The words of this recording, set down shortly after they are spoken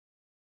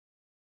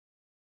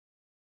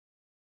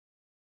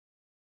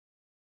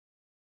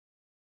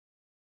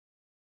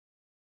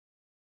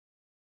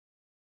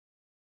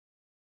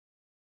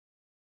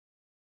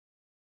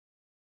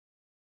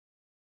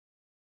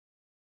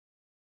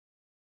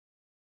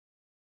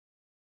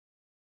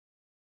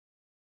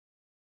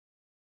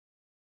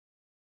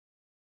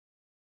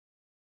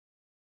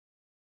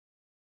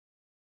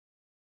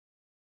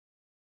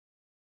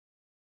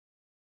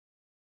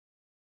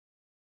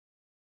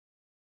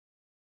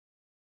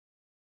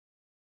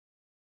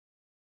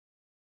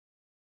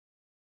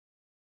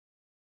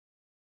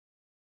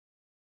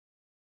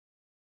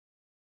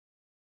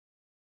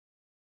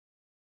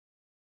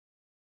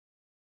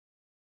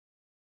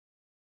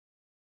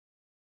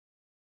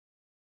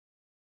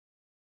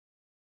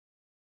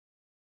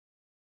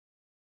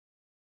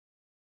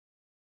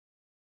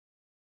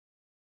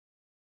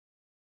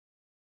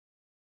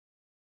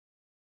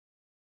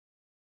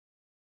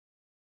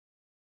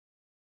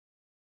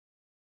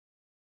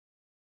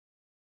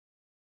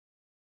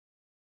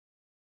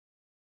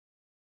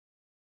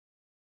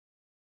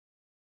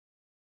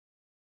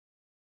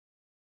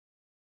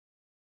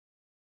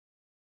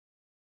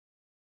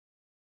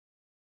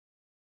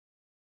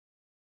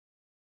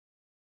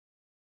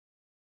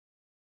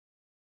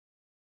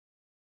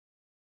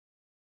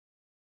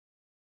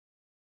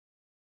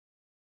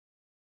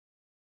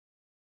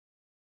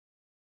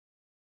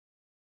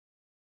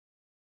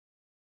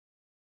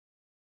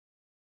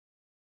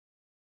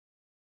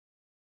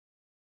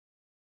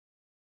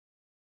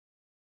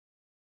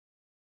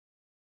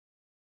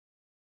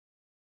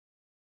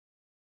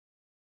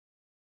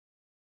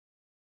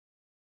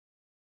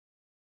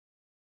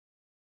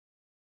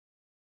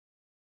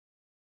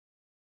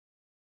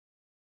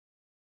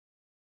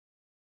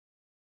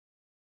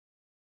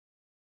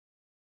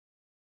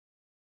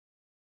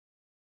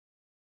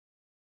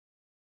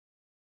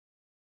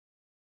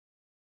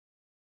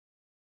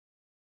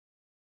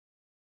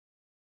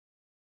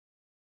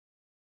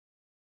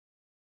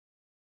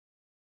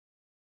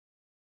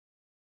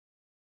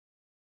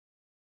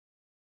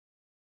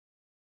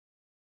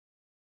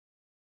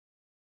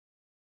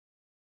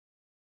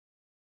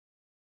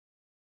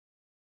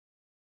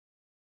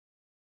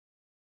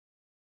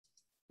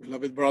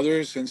Beloved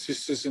brothers and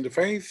sisters in the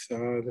faith,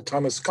 the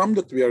time has come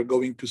that we are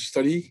going to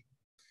study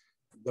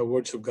the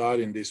words of God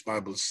in this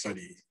Bible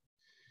study.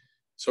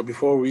 So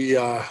before we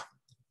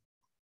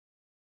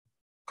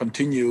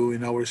continue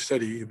in our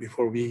study,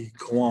 before we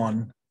go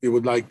on, we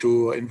would like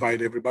to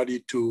invite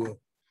everybody to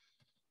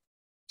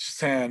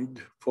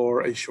stand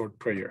for a short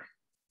prayer.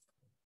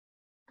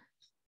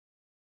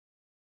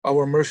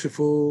 Our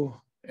merciful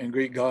and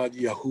great God,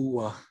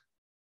 Yahuwah,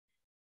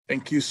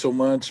 thank you so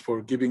much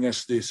for giving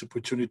us this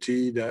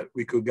opportunity that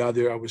we could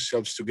gather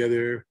ourselves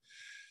together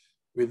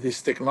with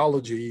this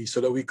technology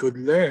so that we could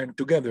learn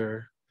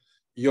together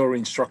your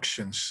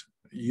instructions,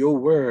 your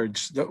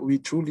words that we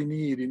truly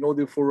need in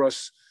order for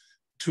us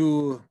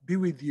to be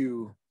with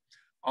you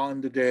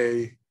on the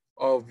day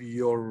of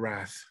your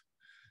wrath.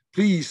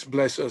 Please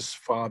bless us,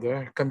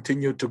 Father.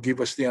 Continue to give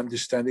us the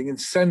understanding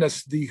and send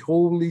us the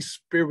Holy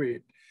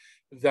Spirit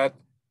that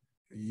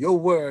your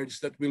words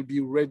that will be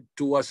read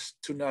to us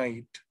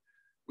tonight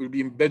will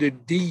be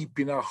embedded deep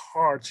in our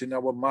hearts, in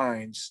our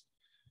minds,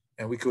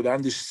 and we could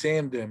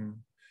understand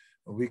them.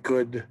 We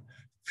could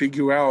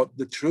figure out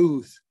the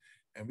truth,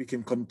 and we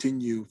can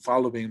continue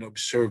following and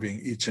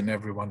observing each and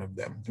every one of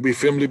them. We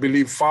firmly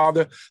believe,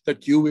 Father,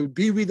 that you will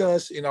be with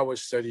us in our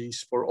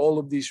studies. For all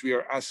of this, we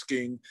are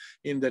asking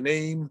in the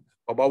name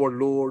of our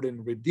Lord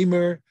and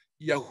Redeemer,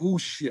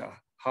 Yahusha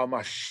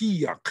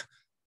HaMashiach,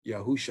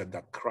 Yahusha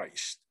the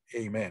Christ.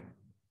 Amen.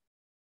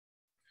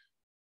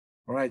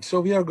 All right, so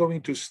we are going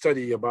to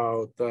study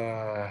about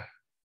the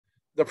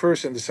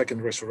first and the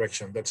second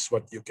resurrection. That's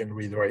what you can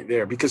read right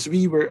there, because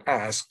we were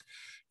asked,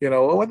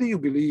 what do you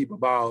believe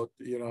about,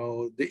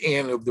 the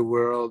end of the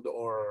world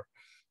or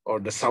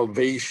the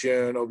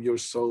salvation of your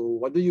soul?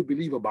 What do you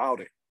believe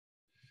about it?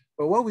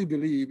 But what we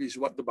believe is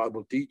what the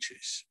Bible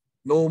teaches.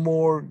 No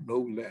more,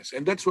 no less.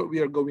 And that's what we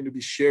are going to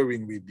be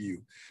sharing with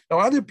you. Now,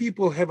 other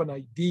people have an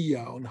idea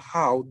on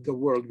how the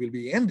world will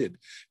be ended.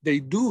 They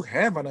do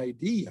have an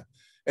idea.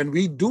 And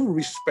we do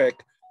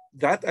respect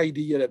that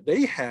idea that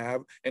they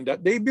have and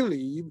that they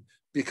believe,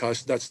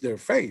 because that's their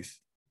faith.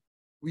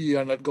 We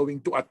are not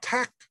going to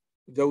attack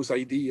those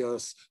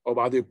ideas of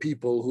other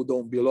people who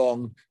don't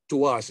belong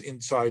to us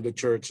inside the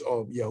church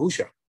of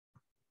Yahusha.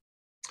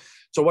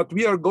 So what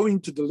we are going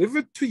to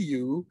deliver to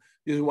you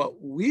is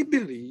what we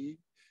believe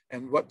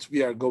and what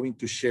we are going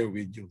to share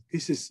with you.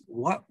 This is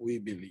what we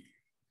believe.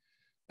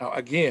 Now,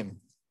 again,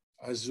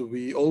 as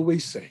we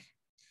always say,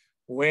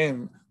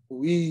 when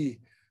we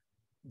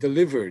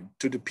delivered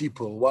to the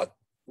people what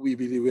we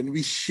believe, when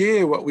we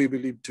share what we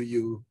believe to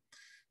you,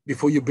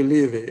 before you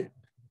believe it,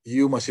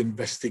 you must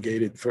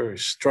investigate it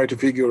first. Try to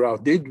figure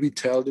out, did we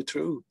tell the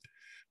truth?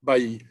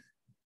 By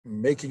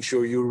making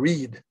sure you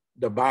read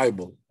the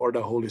Bible or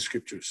the Holy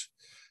Scriptures.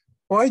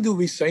 Why do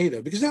we say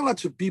that? Because there are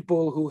lots of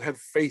people who have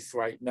faith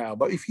right now,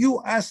 but if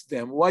you ask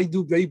them, why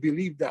do they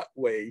believe that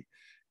way?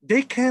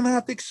 They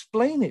cannot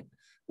explain it.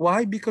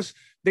 Why? Because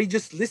they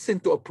just listen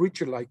to a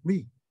preacher like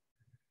me.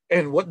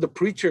 And what the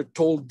preacher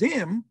told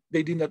them,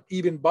 they did not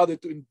even bother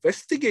to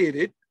investigate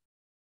it.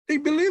 They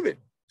believe it.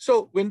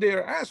 So when they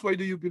are asked, why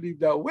do you believe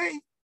that way?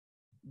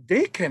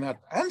 They cannot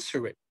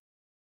answer it.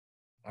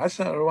 That's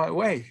not the right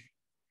way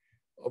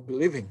of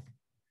believing.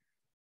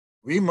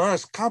 We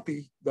must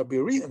copy the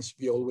Bereans.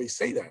 We always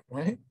say that,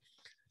 right?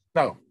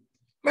 Now,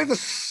 let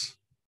us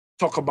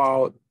talk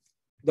about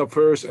the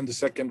first and the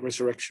second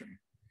resurrection.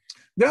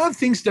 There are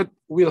things that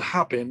will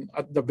happen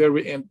at the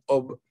very end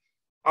of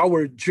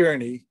our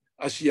journey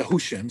as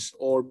Yahushans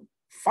or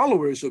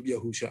followers of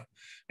Yahusha,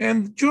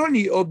 and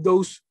journey of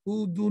those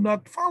who do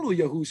not follow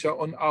Yahusha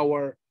on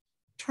our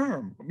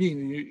term,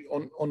 meaning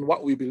on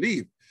what we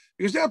believe.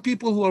 Because there are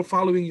people who are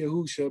following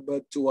Yahusha,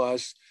 but to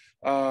us,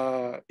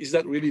 is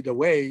that really the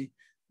way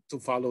to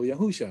follow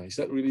Yahusha? Is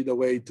that really the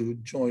way to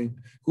join?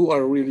 Who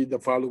are really the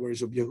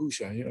followers of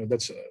Yahusha?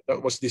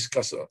 That was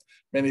discussed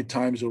many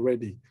times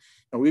already.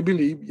 And we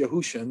believe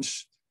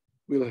Yahushans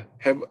will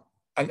have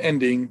an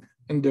ending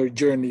in their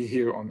journey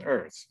here on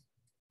earth.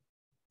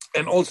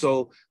 And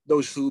also,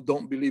 those who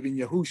don't believe in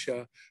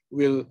Yahusha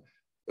will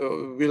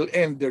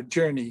end their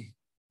journey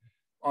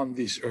on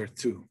this earth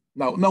too.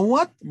 Now,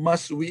 what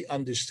must we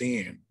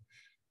understand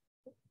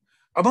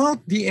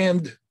about the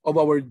end of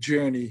our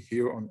journey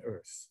here on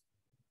earth?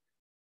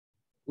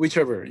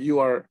 Whichever you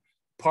are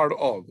part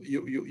of,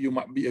 you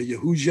might be a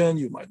Yahusian,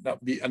 you might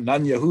not be a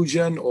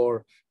non-Yahusian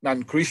or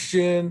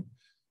non-Christian,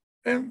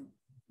 and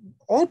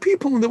all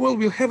people in the world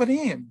will have an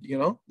end.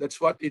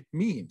 That's what it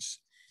means.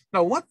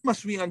 Now, what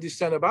must we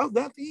understand about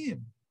that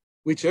end?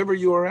 Whichever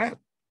you are at,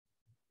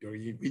 you're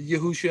with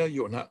Yahusha,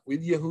 you're not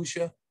with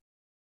Yahusha.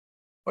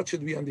 What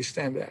should we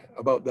understand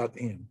about that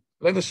end?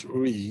 Let us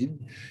read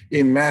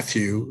in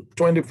Matthew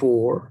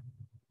 24,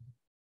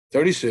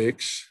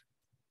 36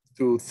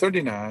 to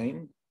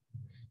 39,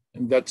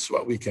 and that's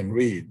what we can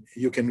read.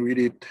 You can read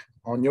it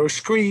on your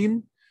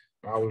screen.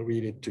 I will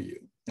read it to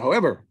you.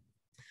 However,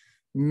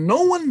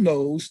 no one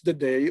knows the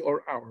day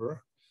or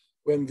hour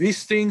when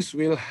these things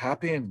will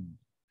happen.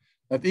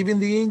 Not even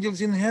the angels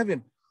in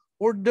heaven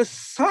or the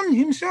Son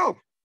himself.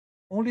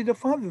 Only the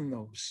Father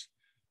knows.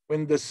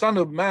 when the Son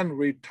of Man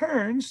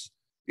returns,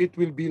 it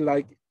will be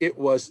like it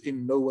was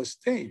in Noah's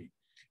day.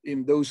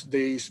 In those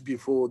days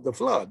before the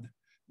flood,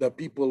 the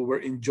people were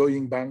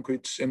enjoying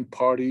banquets and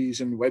parties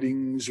and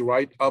weddings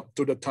right up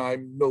to the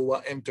time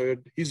Noah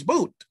entered his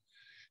boat.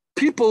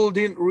 People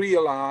didn't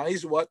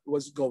realize what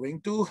was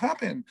going to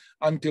happen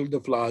until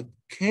the flood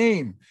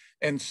came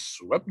and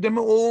swept them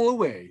all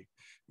away.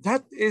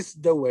 That is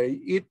the way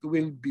it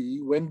will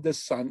be when the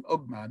Son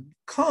of Man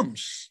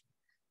comes.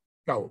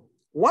 Now,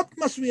 what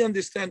must we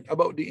understand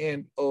about the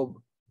end of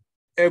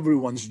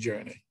everyone's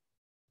journey?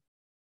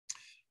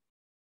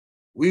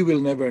 We will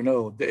never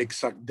know the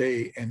exact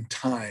day and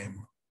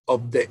time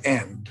of the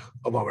end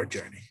of our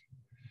journey.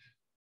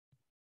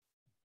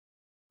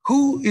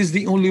 Who is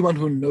the only one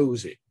who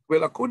knows it?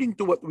 Well, according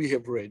to what we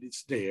have read,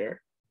 it's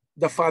there,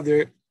 the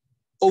Father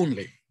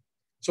only.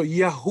 So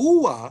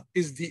Yahuwah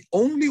is the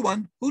only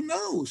one who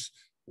knows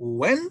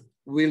when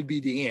will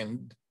be the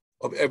end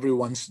of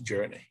everyone's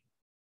journey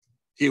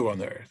here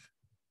on earth,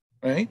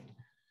 right?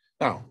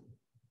 Now,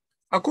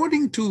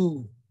 according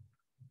to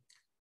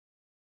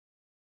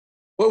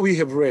what we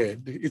have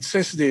read, it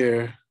says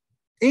there,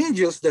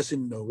 angels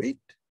doesn't know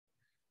it.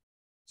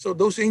 So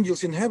those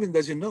angels in heaven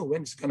doesn't know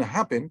when it's going to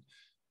happen.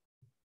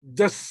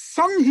 The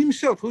Son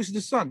himself, who is the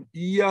Son?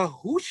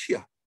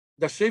 Yahusha,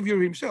 the Savior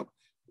himself,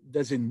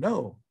 doesn't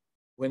know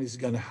when it's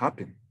going to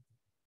happen.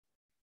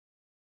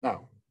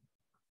 Now,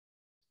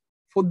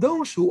 for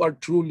those who are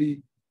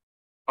truly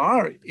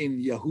are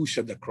in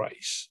Yahusha the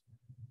Christ,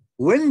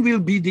 when will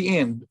be the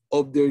end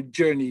of their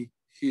journey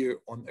here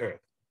on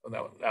earth?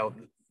 Now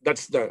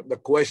that's the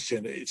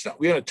question. It's not,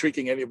 we are not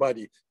tricking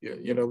anybody.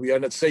 You know, we are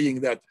not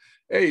saying that,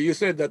 hey, you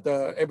said that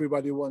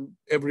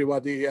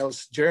everybody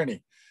else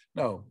journey.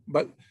 No,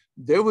 but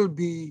there will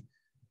be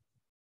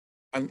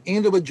an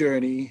end of a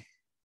journey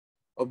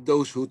of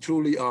those who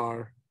truly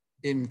are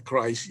in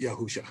Christ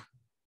Yahusha.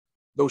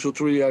 Those who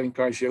truly are in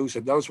Christ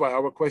Yahusha. That's why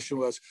our question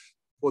was,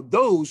 for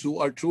those who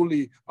are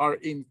truly are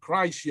in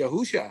Christ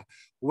Yahusha,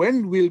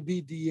 when will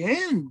be the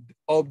end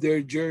of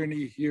their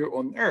journey here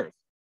on earth?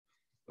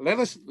 Let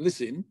us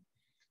listen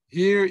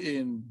here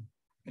in,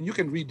 and you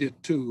can read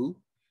it too,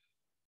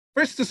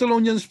 1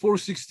 Thessalonians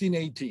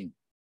 4:16-18.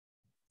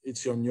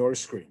 It's on your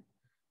screen.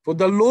 For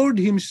the Lord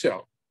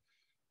himself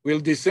will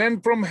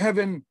descend from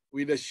heaven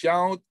with a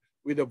shout,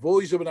 with the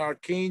voice of an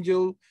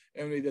archangel,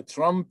 and with the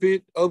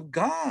trumpet of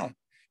God.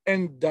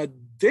 And the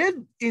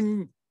dead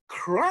in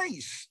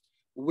Christ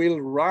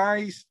will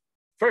rise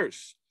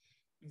first.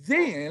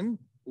 Then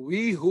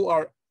we who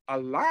are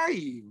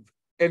alive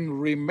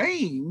and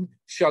remain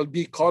shall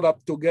be caught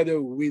up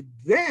together with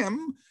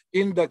them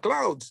in the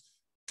clouds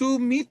to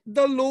meet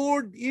the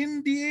Lord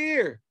in the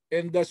air.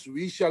 And thus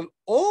we shall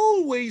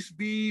always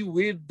be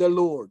with the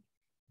Lord.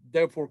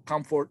 Therefore,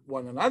 comfort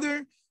one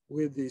another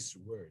with these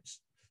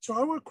words. So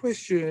our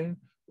question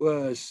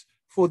was,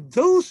 for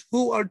those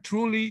who are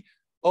truly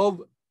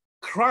of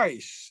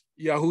Christ,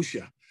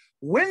 Yahusha,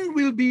 when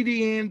will be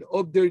the end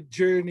of their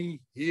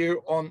journey here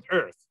on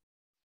earth?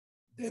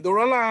 Dead or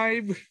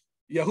alive,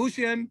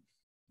 Yahushian,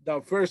 the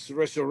first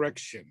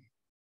resurrection.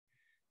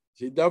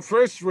 See, the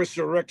first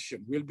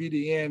resurrection will be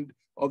the end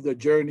of the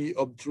journey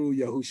of true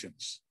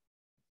Yahushians.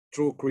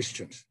 True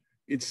Christians.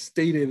 It's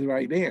stated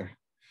right there.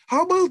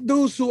 How about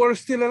those who are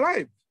still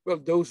alive? Well,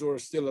 those who are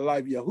still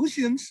alive,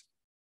 Yahushians,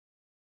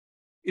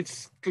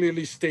 it's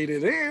clearly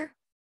stated there.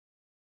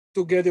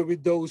 Together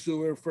with those who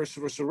were first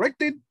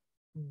resurrected,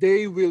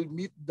 they will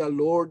meet the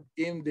Lord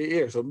in the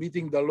air. So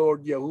meeting the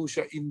Lord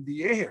Yahusha in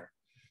the air.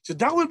 So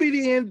that will be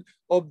the end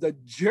of the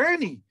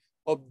journey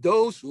of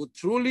those who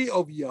truly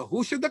of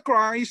Yahusha the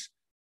Christ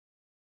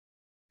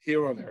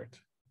here on earth.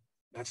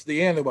 That's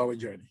the end of our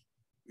journey.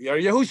 We are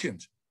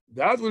Yahushians.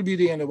 That will be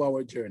the end of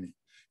our journey.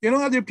 You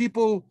know, other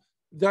people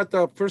that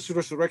first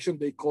resurrection,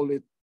 they call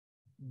it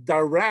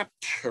the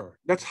rapture.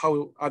 That's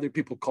how other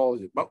people call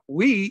it. But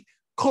we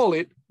call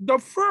it the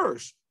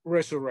first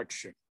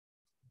resurrection.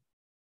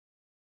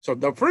 So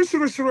the first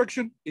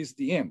resurrection is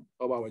the end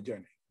of our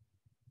journey.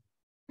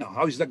 Now,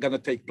 how is that going to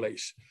take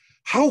place?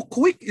 How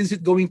quick is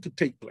it going to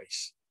take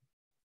place?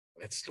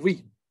 Let's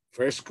read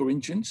 1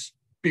 Corinthians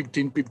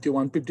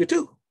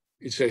 15:51-52.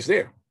 It says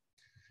there,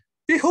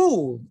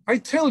 behold, I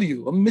tell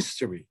you a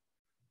mystery.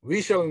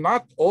 We shall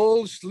not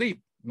all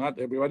sleep. Not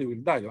everybody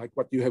will die, like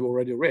what you have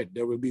already read.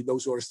 There will be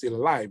those who are still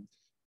alive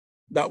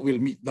that will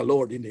meet the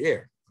Lord in the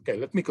air. Okay,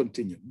 let me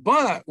continue.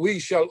 But we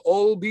shall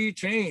all be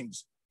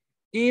changed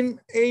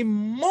in a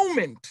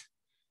moment,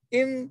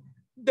 in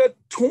the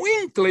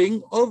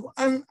twinkling of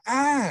an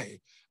eye,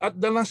 at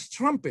the last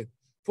trumpet.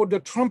 For the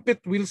trumpet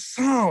will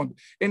sound,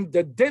 and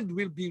the dead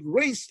will be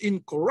raised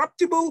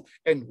incorruptible,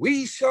 and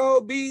we shall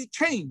be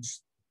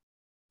changed.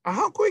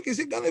 How quick is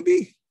it going to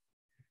be?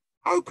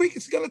 How quick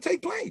is it going to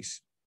take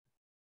place?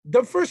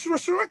 The first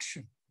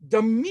resurrection,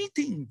 the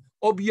meeting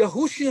of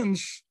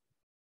Yahushians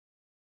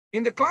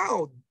in the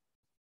cloud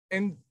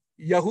and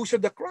Yahusha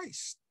the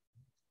Christ.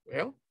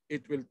 Well,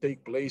 it will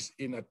take place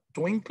in a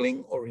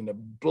twinkling or in a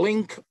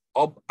blink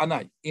of an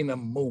eye, in a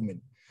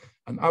moment.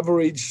 An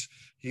average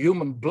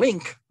human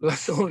blink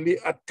lasts only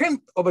a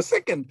tenth of a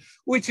second,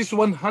 which is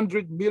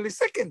 100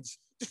 milliseconds.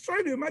 Just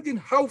try to imagine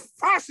how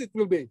fast it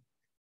will be,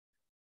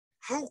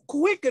 how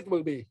quick it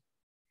will be.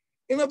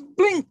 In a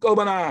blink of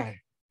an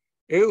eye,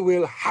 it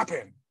will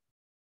happen.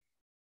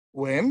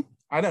 When?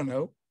 I don't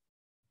know.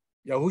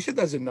 Yahusha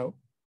doesn't know.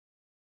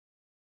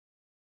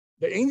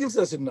 The angels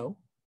doesn't know.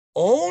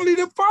 Only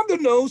the Father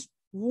knows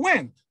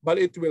when, but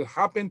it will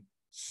happen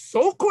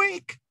so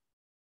quick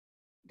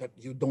that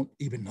you don't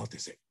even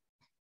notice it.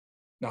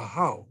 Now,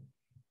 how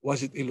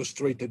was it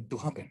illustrated to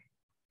happen?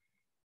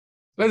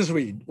 Let us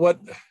read what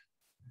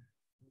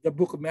the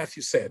book of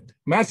Matthew said.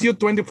 Matthew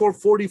 24,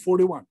 40,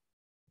 41.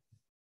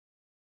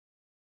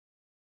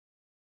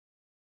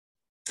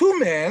 Two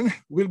men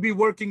will be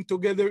working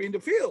together in the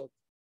field.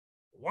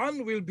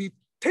 One will be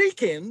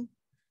taken,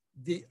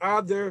 the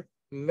other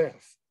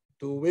left.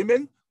 Two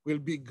women will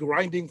be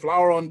grinding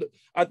flour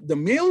at the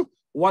mill.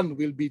 One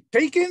will be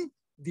taken,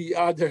 the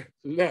other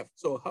left.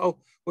 So how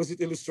was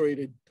it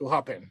illustrated to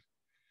happen?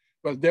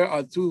 Well, there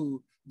are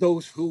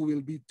those who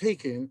will be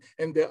taken,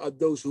 and there are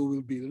those who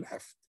will be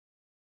left.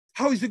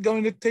 How is it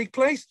going to take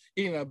place?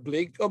 In a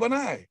blink of an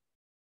eye.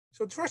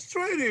 So just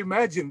try to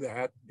imagine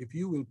that. If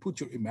you will put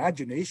your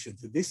imagination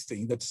to this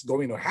thing that's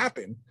going to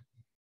happen,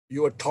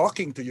 you are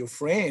talking to your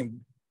friend,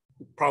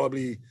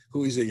 probably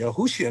who is a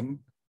Yahushian,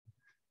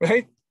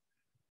 right?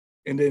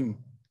 And then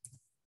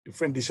your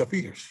friend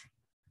disappears.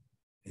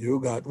 You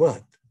got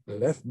what?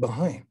 Left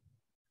behind.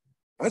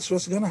 That's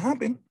what's going to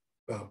happen.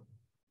 Well,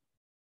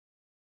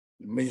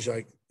 it means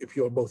like if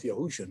you're both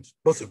Yahushians,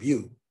 both of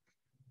you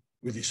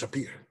will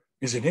disappear,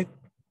 isn't it?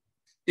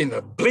 In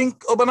a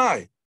blink of an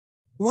eye.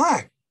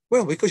 Why?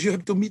 Well, because you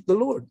have to meet the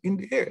Lord in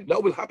the air.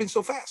 That will happen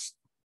so fast.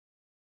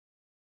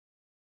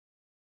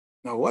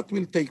 Now, what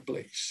will take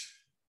place?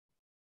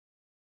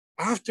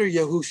 After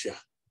Yahusha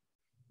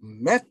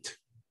met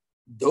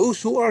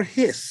those who are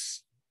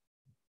his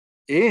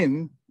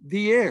in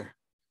the air,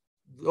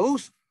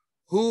 those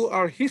who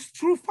are his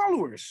true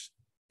followers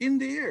in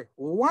the air,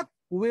 what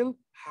will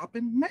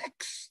happen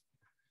next?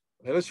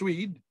 Let us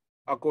read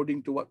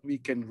according to what we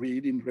can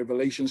read in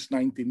Revelations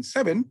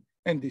 19:7,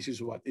 and this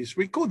is what is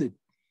recorded.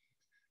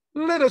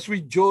 Let us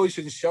rejoice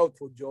and shout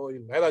for joy.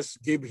 Let us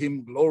give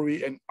him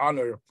glory and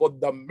honor, for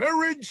the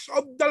marriage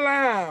of the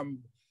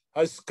Lamb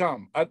has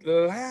come at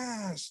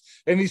last,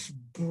 and his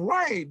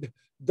bride,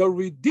 the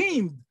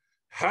redeemed,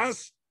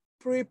 has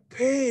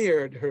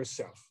prepared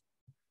herself.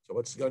 So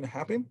what's going to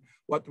happen?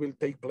 What will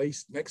take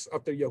place next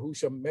after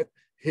Yahusha met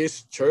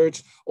his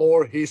church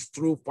or his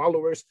true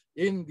followers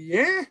in the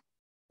air?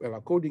 Well,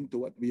 according to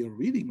what we are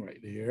reading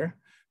right here,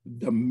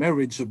 the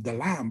marriage of the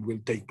Lamb will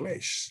take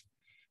place.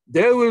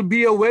 There will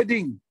be a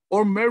wedding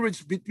or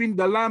marriage between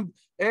the Lamb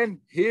and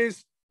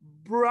his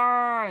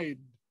bride.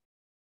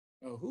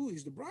 Now, who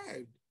is the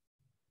bride?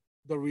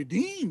 The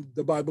redeemed,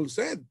 the Bible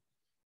said.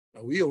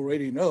 Now, we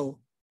already know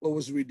what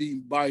was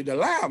redeemed by the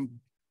Lamb,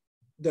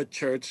 the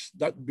church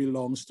that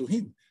belongs to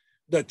him,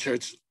 the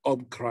church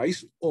of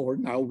Christ, or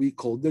now we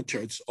call the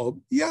church of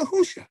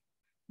Yahusha,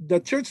 the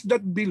church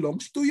that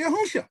belongs to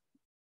Yahusha.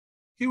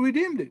 He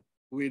redeemed it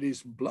with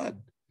his blood.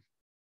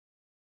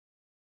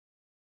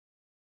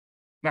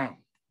 Now,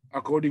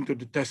 according to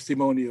the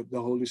testimony of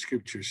the Holy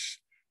Scriptures,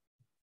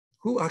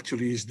 who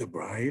actually is the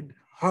bride?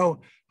 How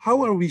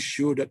are we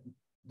sure that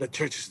the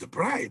church is the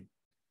bride?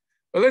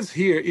 Well, let's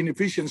hear in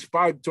Ephesians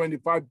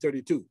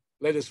 5:25-32.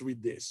 Let us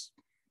read this.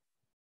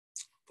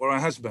 For a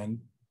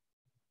husband,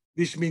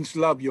 this means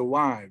love your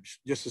wives,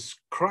 just as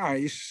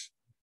Christ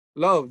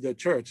loved the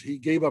church. He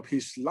gave up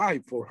his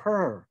life for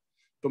her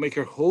to make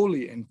her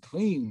holy and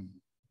clean,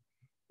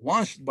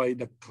 washed by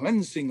the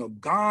cleansing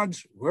of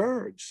God's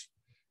words.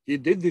 He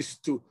did this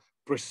to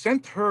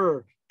present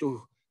her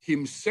to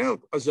himself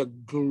as a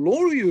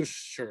glorious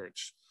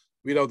church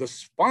without a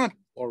spot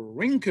or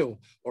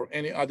wrinkle or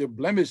any other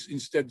blemish.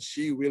 Instead,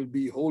 she will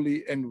be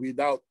holy and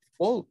without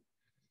fault.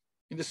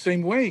 In the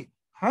same way,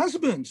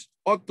 husbands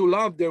ought to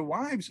love their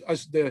wives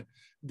as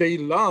they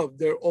love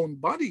their own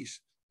bodies.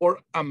 For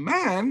a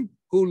man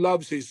who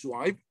loves his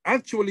wife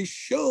actually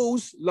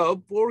shows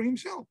love for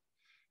himself.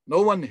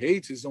 No one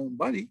hates his own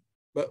body,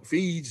 but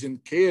feeds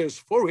and cares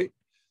for it,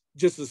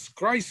 just as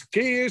Christ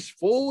cares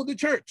for the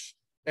church,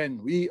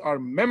 and we are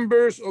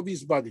members of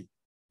his body.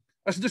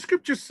 As the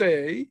scriptures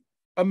say,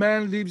 a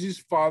man leaves his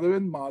father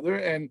and mother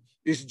and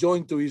is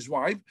joined to his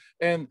wife,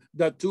 and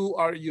the two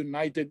are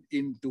united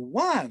into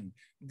one.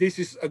 This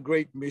is a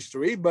great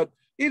mystery, but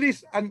it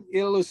is an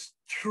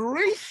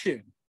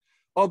illustration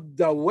of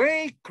the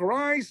way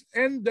Christ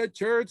and the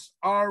church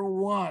are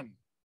one.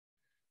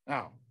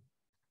 Now,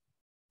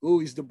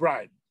 who is the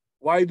bride?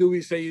 Why do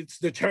we say it's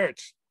the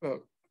church?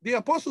 Well, the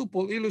Apostle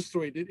Paul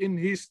illustrated in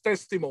his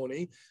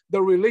testimony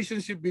the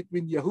relationship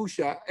between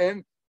Yahusha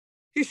and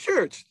his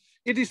church.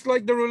 It is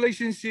like the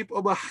relationship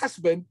of a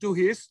husband to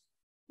his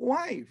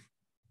wife.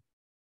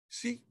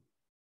 See,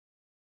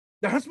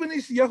 the husband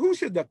is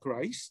Yahusha the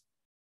Christ.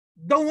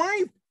 The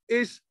wife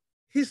is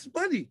his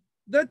body,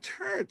 the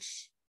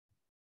church.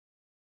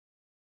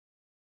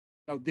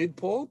 Now, did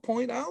Paul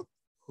point out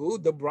who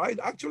the bride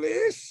actually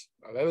is?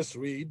 Now, let us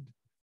read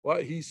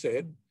what he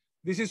said.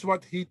 This is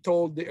what he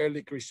told the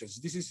early Christians.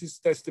 This is his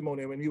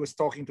testimony when he was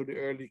talking to the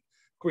early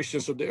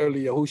Christians or the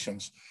early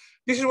Yahushans.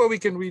 This is what we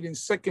can read in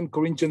 2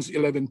 Corinthians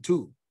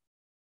 11:2.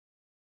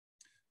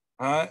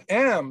 I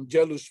am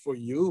jealous for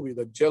you with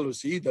a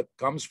jealousy that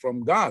comes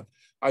from God.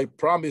 I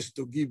promise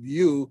to give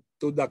you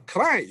to the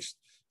Christ.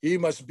 He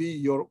must be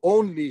your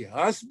only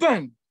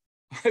husband.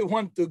 I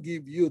want to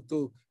give you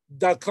to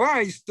the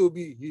Christ to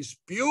be his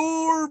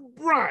pure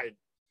bride.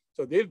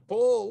 So did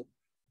Paul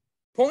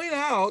point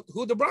out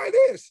who the bride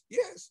is?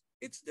 Yes,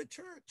 it's the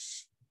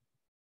church.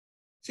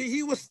 See,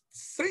 he was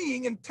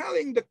saying and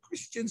telling the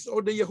Christians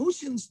or the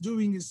Yahushans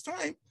during his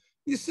time,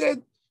 he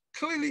said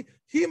clearly,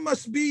 he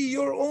must be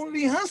your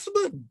only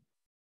husband.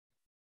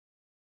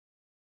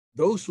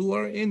 Those who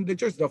are in the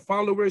church, the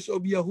followers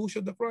of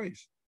Yahusha the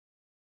Christ.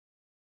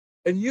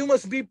 And you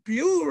must be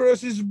pure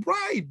as his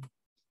bride.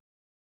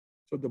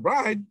 So the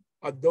bride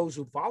are those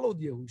who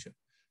followed Yahusha.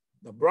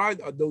 The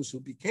bride are those who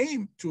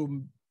became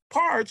true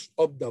parts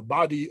of the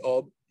body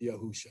of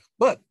Yahusha.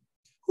 But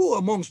who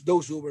amongst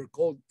those who were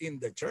called in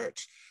the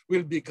church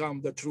will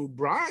become the true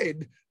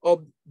bride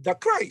of the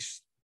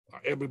Christ?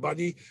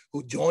 Everybody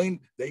who joined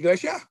the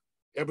iglesia,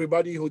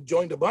 everybody who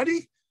joined the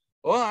body.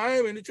 Oh, I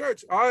am in the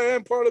church. I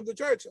am part of the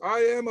church. I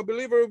am a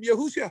believer of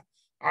Yahusha.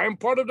 I am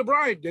part of the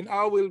bride. Then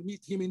I will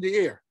meet him in the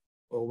air.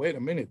 Oh, wait a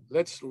minute.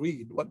 Let's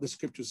read what the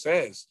scripture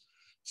says.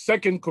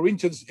 2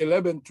 Corinthians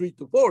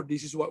 11:3-4.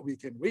 This is what we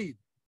can read.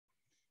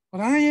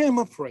 But I am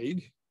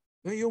afraid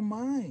that your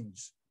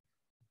minds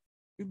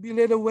will be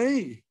led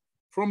away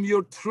from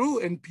your true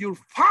and pure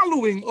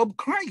following of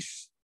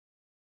Christ.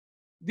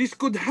 This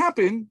could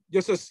happen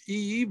just as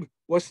Eve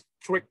was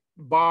tricked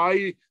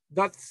by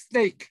that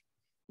snake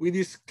with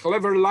his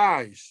clever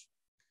lies.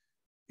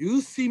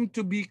 You seem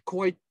to be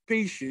quite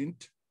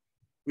patient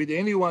with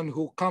anyone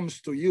who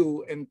comes to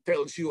you and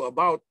tells you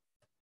about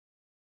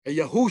a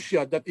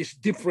Yahusha that is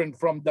different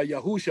from the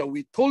Yahusha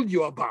we told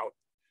you about.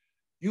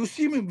 You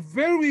seem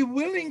very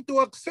willing to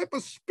accept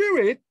a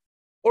spirit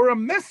or a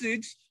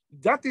message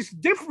that is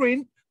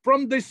different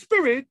from the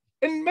spirit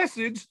and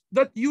message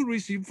that you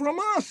receive from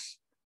us.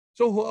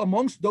 So who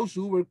amongst those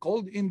who were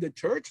called in the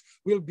church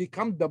will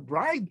become the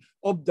bride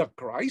of the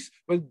Christ?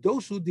 Well,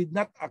 those who did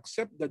not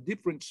accept the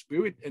different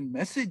spirit and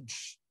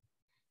message.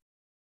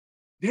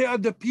 They are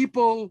the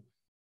people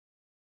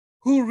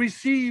who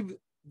received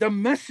the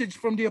message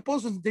from the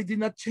apostles. They did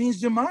not change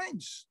their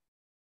minds.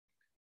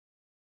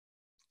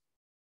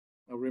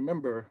 Now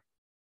remember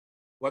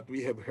what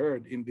we have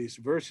heard in these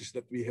verses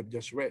that we have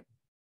just read.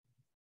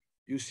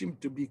 You seem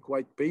to be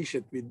quite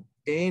patient with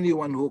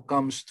anyone who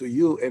comes to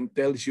you and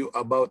tells you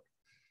about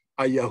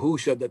a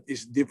Yahusha that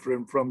is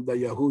different from the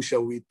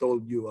Yahusha we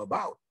told you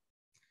about.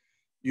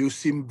 You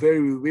seem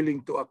very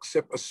willing to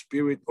accept a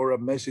spirit or a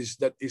message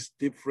that is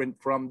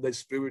different from the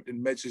spirit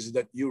and message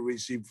that you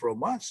receive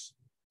from us.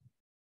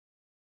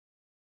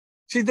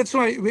 See, that's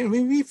why when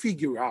we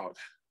figure out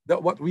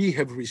that what we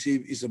have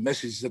received is a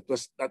message that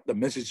was not the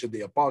message of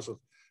the apostles,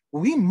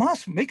 we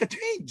must make a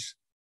change.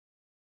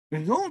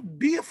 Don't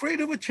be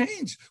afraid of a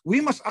change. We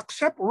must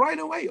accept right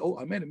away. Oh,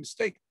 I made a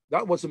mistake.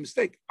 That was a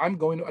mistake. I'm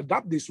going to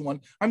adopt this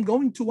one. I'm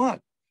going to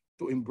what?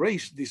 To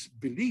embrace this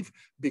belief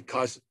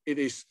because it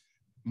is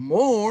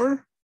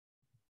more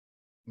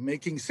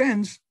making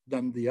sense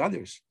than the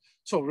others.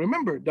 So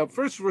remember, the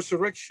first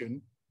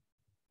resurrection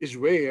is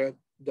where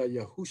the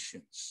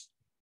Yahushans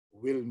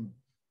will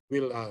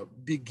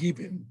be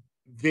given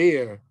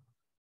their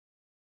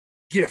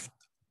gift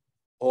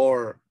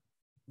or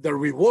the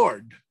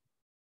reward,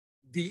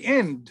 the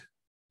end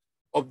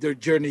of their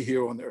journey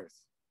here on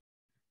earth.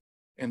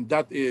 And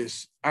that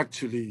is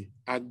actually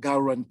a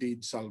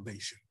guaranteed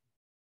salvation.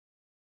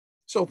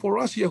 So for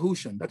us,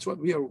 Yahushan, that's what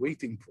we are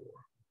waiting for.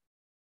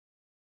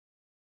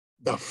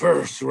 The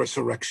first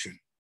resurrection.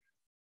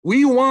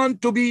 We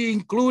want to be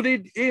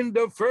included in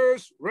the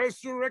first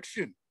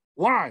resurrection.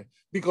 Why?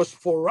 Because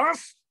for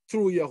us,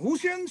 through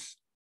Yahushans,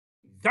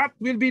 that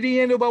will be the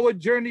end of our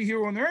journey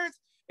here on earth,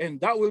 and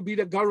that will be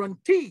the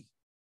guarantee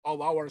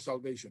of our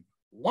salvation.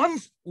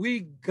 Once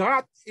we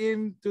got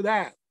into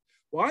that,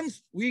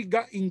 once we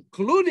got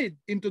included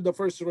into the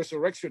first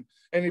resurrection,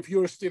 and if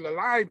you're still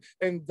alive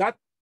and that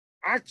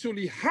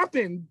actually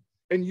happened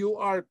and you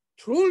are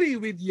truly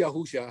with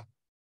Yahusha,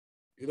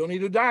 you don't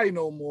need to die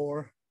no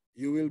more.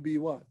 You will be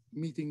what?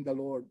 Meeting the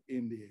Lord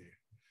in the air.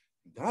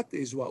 That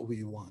is what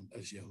we want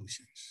as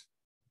Yahushans.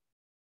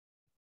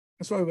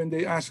 That's why when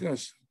they ask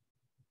us,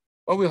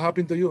 what will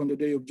happen to you on the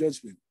day of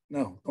judgment?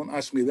 No, don't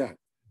ask me that.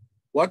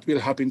 What will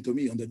happen to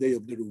me on the day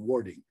of the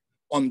rewarding,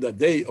 on the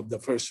day of the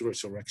first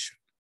resurrection?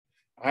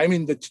 I'm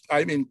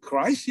in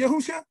Christ,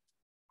 Yahusha.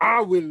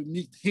 I will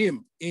meet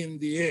him in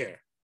the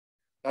air.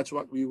 That's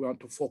what we want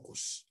to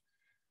focus.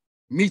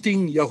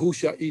 Meeting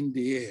Yahusha in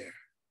the air.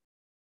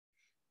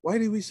 Why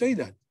did we say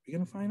that? We're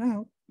going to find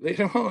out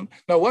later on.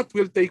 Now, what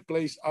will take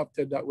place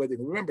after that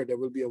wedding? Remember, there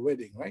will be a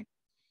wedding, right?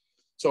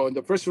 So in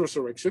the first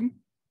resurrection,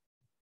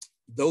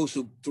 those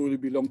who truly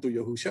belong to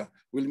Yahusha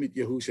will meet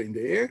Yahusha in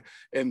the air,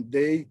 and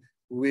they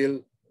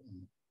will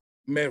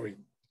married.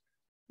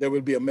 There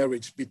will be a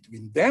marriage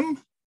between them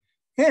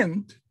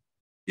and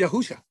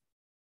Yahusha.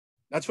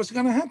 That's what's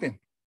going to happen.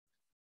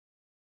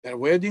 Their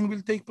wedding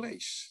will take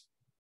place.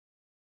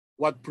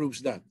 What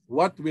proves that?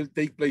 What will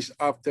take place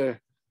after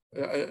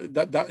in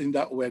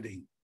that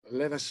wedding?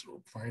 Let us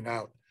find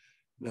out.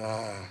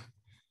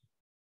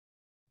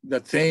 The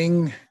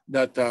thing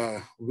that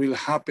will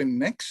happen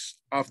next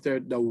after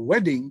the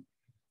wedding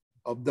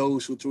of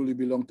those who truly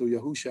belong to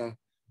Yahusha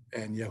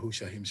and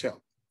Yahusha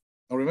himself.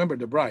 Now remember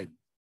the bride,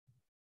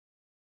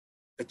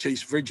 the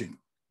chaste virgin.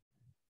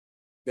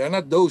 They are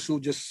not those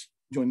who just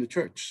join the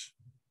church.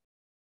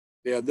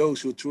 They are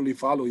those who truly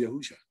follow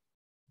Yahusha.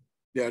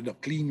 They are the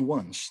clean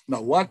ones.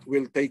 Now, what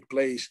will take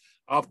place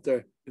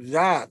after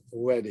that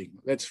wedding?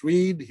 Let's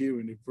read here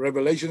in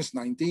Revelations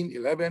 19,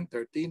 11,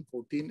 13,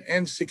 14,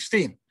 and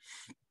 16.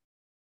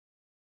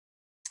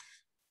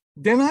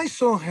 Then I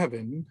saw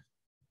heaven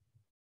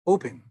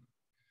open,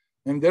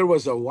 and there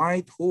was a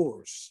white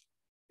horse.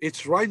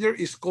 Its rider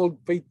is called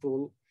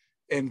Faithful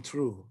and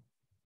True.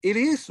 It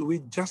is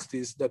with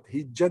justice that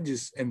he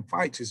judges and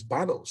fights his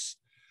battles.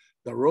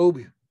 The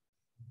robe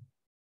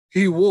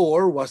he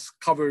wore was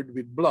covered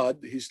with blood.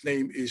 His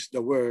name is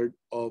the Word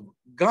of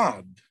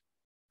God.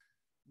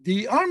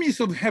 The armies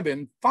of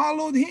heaven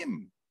followed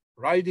him,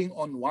 riding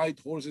on white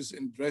horses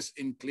and dressed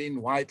in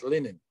clean white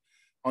linen.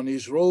 On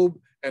his robe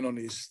and on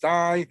his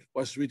thigh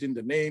was written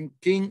the name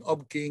King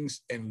of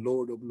Kings and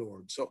Lord of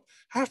Lords. So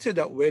after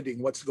that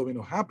wedding, what's going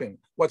to happen?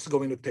 What's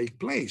going to take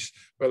place?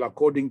 Well,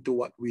 according to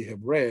what we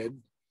have read,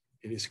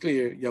 it is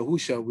clear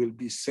Yahusha will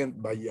be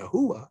sent by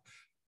Yahuwah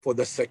for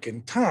the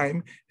second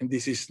time. And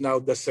this is now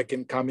the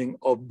second coming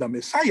of the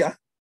Messiah.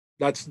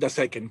 That's the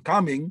second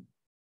coming,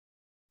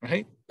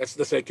 right? That's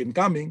the second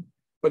coming.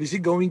 But is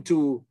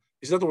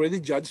that already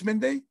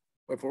Judgment Day?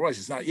 Well, for us,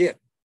 it's not yet.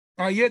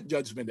 Not yet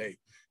Judgment Day.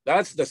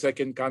 That's the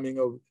second coming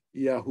of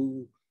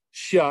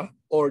Yahusha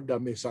or the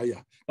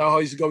Messiah. Now, how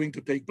is it going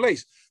to take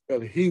place?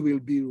 Well, he will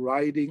be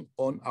riding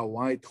on a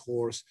white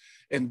horse,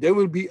 and there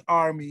will be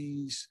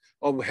armies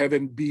of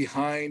heaven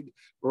behind,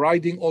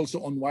 riding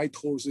also on white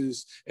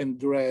horses and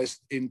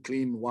dressed in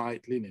clean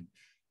white linen.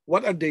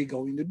 What are they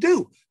going to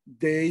do?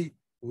 They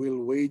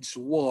will wage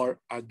war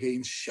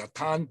against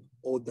Shaitan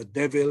or the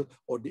devil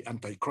or the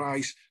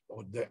Antichrist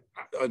or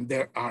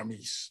their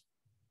armies.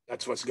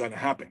 That's what's going to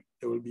happen.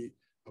 There will be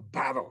a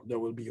battle. There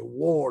will be a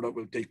war that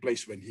will take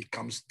place when he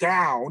comes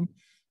down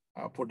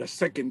for the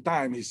second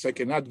time, his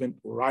second advent,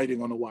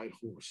 riding on a white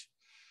horse.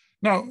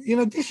 Now, in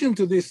addition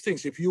to these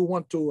things, if you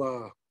want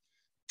to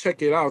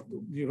check it out,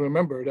 you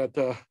remember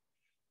that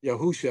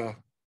Yahusha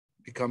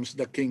becomes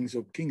the King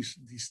of Kings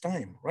this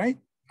time, right?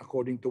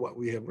 According to what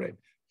we have read.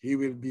 He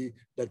will be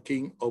the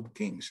King of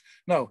Kings.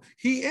 Now,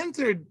 he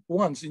entered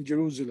once in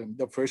Jerusalem.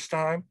 The first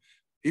time,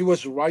 he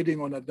was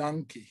riding on a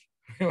donkey.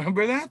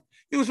 Remember that?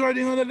 He was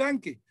riding on a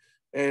donkey.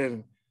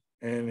 And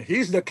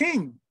he's the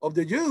king of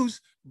the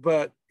Jews,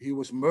 but he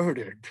was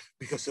murdered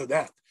because of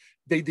that.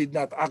 They did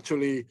not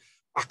actually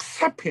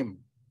accept him.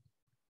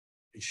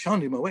 They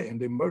shunned him away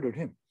and they murdered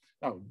him.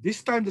 Now,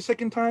 this time, the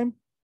second time,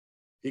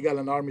 he got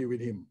an army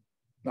with him.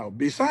 Now,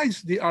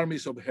 besides the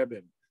armies of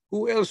heaven,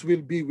 who else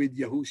will be with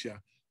Yahusha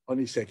on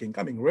his second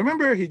coming?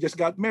 Remember, he just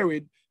got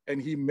married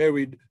and he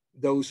married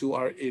those who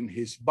are in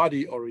his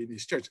body or in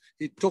his church.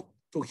 He took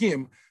to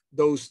him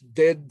those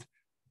dead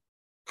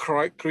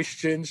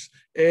Christians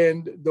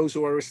and those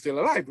who are still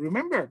alive.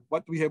 Remember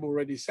what we have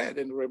already said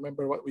and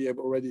remember what we have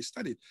already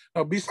studied.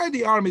 Now, beside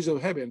the armies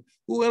of heaven,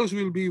 who else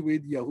will be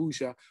with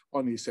Yahusha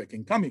on his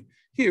second coming?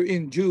 Here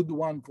in Jude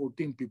 1,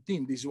 14,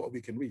 15, this is what we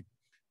can read.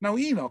 Now,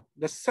 Enoch,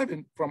 the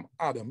seventh from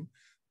Adam,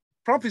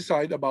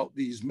 prophesied about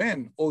these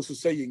men, also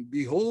saying,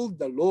 behold,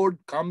 the Lord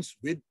comes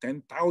with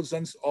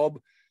 10,000s of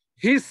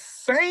his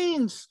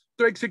saints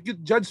to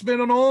execute judgment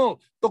on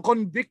all, to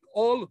convict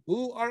all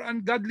who are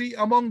ungodly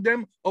among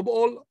them of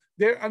all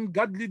their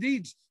ungodly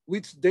deeds,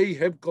 which they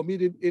have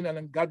committed in an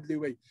ungodly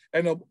way,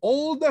 and of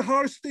all the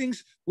harsh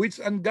things which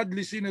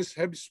ungodly sinners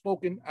have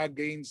spoken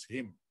against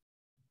him.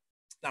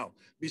 Now,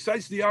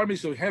 besides the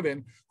armies of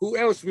heaven, who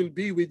else will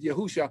be with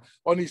Yahusha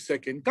on his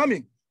second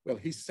coming? Well,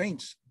 his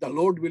saints. The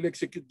Lord will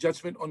execute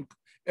judgment on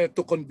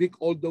to convict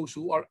all those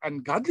who are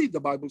ungodly, the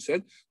Bible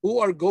said, who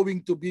are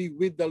going to be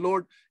with the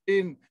Lord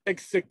in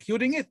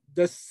executing it.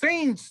 The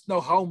saints,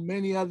 now how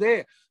many are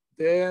there?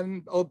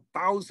 Tens of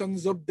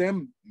thousands of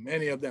them,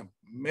 many of them.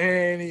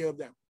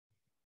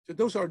 So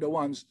those are the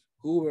ones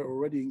who were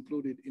already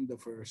included in the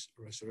first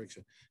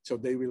resurrection. So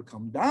they will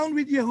come down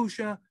with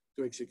Yahusha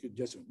to execute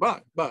judgment.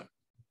 But,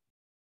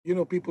 you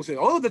know, people say,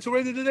 oh, that's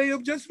already the day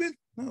of judgment.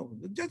 No,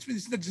 the judgment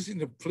is not just in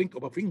the blink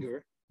of a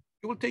finger.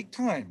 It will take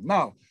time.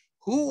 Now,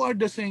 who are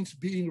the saints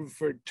being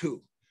referred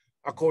to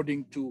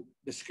according to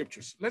the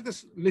scriptures? Let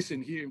us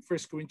listen here in 1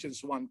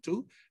 Corinthians 1,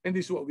 2, and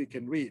this is what we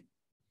can read.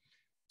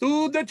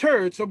 To the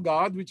church of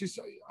God, which is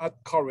at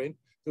Corinth,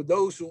 to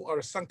those who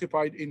are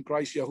sanctified in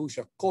Christ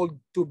Yahusha, called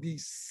to be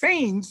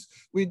saints,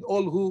 with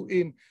all who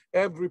in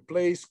every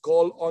place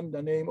call on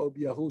the name of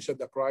Yahusha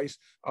the Christ,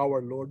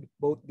 our Lord,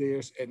 both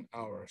theirs and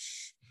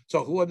ours.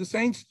 So who are the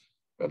saints?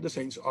 Well, the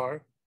saints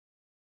are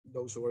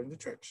those who are in the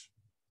church,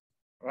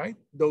 right?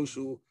 Those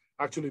who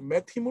actually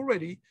met him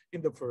already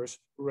in the first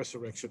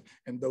resurrection,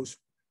 and those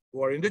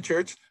who are in the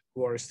church,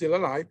 who are still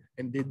alive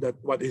and did that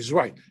what is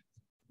right.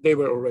 They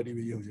were already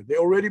with Yahusha. They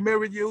already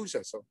married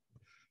Yahusha, so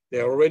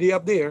they're already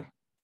up there.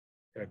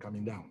 They're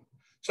coming down.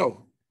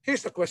 So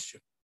here's the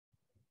question.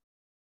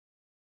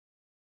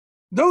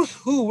 Those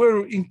who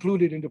were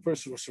included in the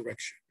first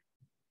resurrection,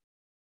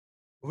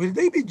 will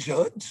they be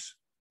judged?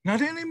 Not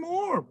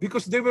anymore,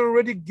 because they were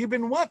already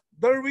given what?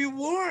 The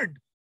reward.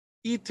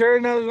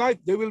 Eternal life.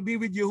 They will be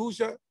with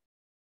Yahusha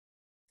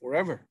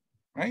forever,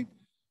 right?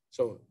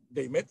 So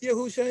they met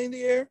Yahusha in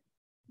the air.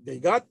 They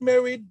got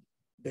married.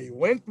 They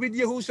went with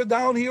Yahusha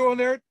down here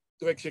on earth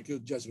to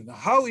execute judgment. Now,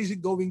 how is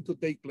it going to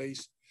take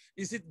place?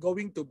 Is it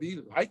going to be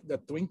like the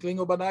twinkling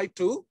of an eye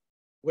too?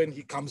 When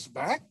he comes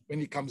back,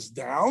 when he comes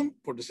down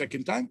for the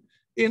second time?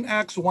 In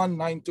Acts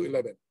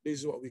 1:9-11.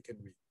 This is what we can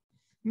read.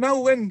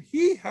 Now, when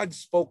he had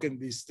spoken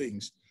these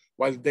things,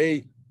 while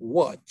they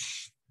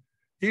watched,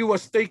 he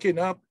was taken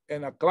up,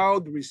 and a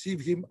cloud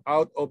received him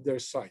out of their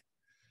sight.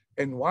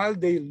 And while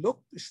they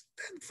looked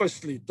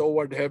steadfastly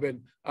toward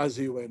heaven as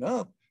he went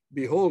up,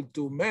 behold,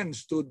 two men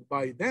stood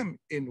by them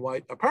in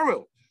white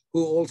apparel,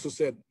 who also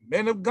said,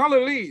 Men of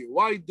Galilee,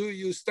 why do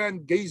you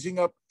stand gazing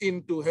up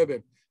into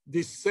heaven?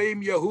 This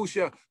same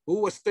Yahusha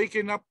who was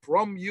taken up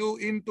from you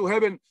into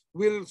heaven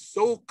will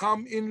so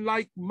come in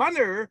like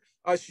manner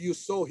as you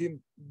saw him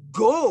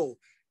go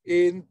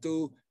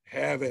into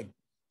heaven.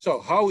 So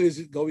how is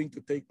it going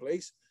to take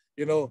place?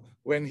 You know,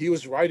 when he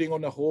was riding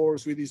on a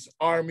horse with his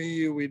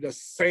army, with the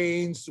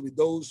saints, with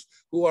those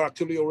who are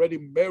actually already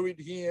married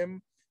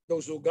him,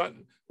 those who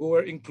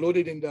were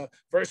included in the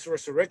first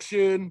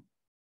resurrection.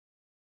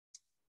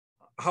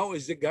 How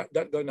is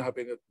that going to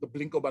happen? At the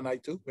blink of an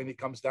eye too, when he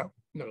comes down?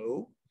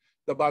 No.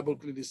 The Bible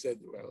clearly said,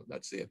 well,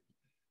 that's it.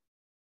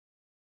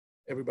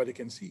 Everybody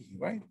can see,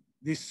 right?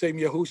 This same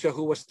Yahusha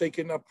who was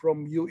taken up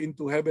from you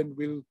into heaven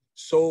will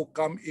so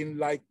come in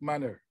like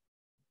manner.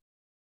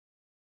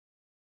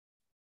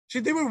 See,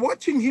 they were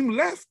watching him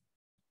left,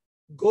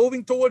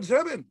 going towards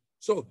heaven.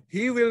 So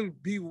he will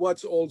be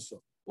watched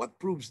also. What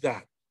proves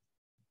that?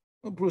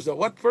 What proves that?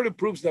 What further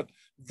proves that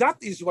that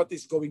is what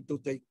is going to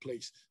take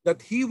place?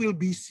 That he will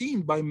be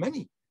seen by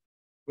many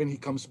when he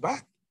comes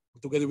back,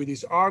 together with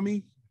his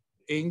army,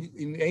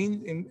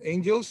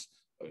 angels,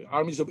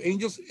 armies of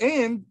angels,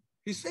 and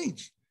his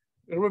saints.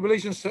 In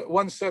Revelation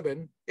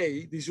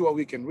 1:7a, this is what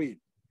we can read.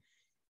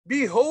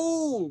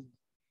 Behold,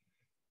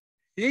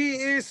 he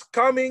is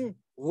coming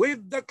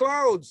with the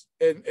clouds,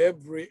 and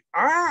every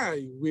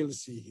eye will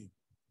see him.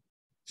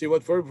 See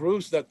what further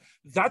proves that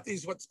that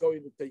is what's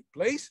going to take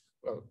place?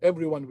 Well,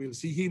 everyone will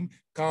see him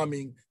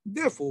coming.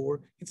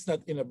 Therefore, it's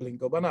not in a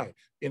blink of an eye.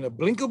 In a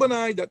blink of an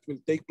eye, that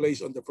will take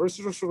place on the first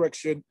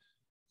resurrection.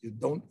 You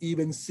don't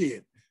even see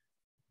it.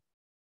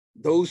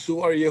 Those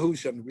who are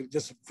Yahushan will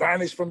just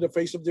vanish from the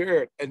face of the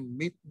earth and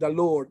meet the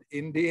Lord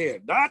in the air.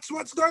 That's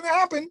what's going to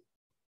happen,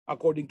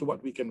 according to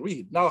what we can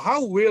read. Now,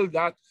 how will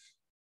that?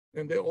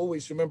 And they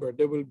always remember,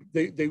 they will,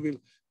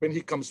 when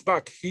he comes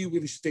back, he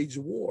will stage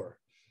war.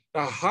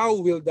 Now, how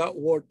will that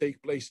war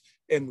take place,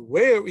 and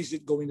where is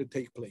it going to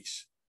take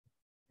place?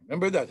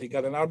 Remember that he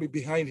got an army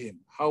behind him.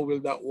 How will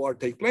that war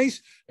take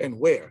place, and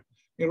where?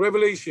 In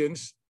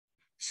Revelations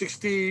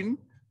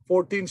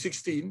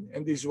 14:16,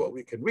 and this is what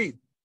we can read.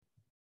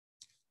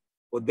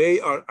 For they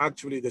are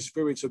actually the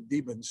spirits of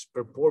demons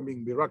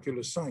performing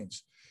miraculous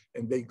signs,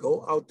 and they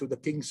go out to the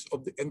kings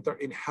of the entire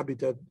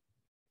inhabited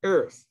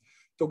earth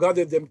to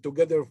gather them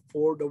together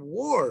for the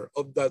war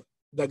of that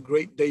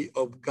great day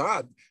of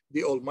God,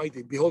 the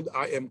Almighty. Behold,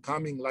 I am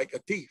coming like a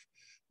thief.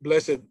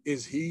 Blessed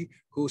is he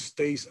who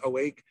stays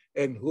awake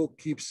and who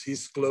keeps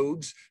his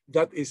clothes,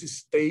 that is,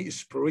 stay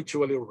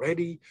spiritually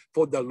ready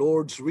for the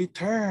Lord's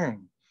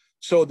return,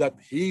 so that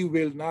he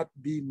will not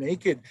be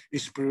naked,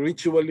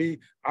 spiritually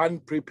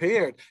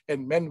unprepared,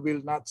 and men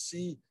will not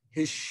see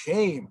his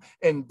shame.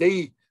 And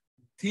they,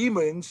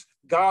 demons,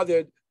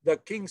 gathered the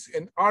kings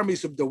and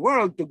armies of the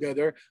world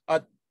together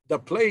at the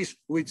place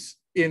which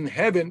in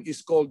heaven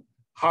is called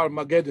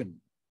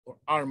Armageddon or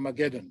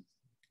Armageddon.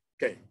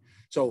 Okay,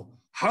 so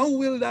how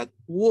will that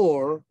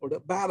war or the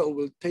battle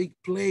will take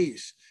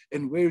place,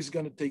 and where is it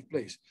going to take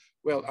place?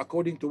 Well,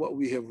 according to what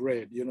we have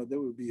read, there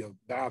will be a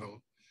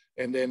battle,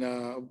 and then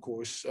of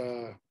course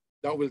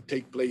that will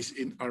take place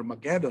in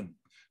Armageddon.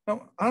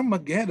 Now,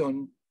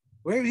 Armageddon,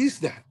 where is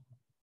that?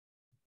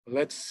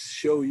 Let's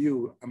show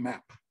you a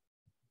map.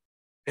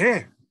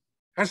 Here,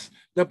 that's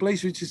the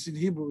place which is in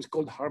Hebrew is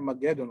called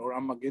Armageddon or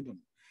Armageddon,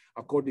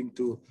 according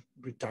to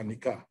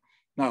Britannica.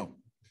 Now,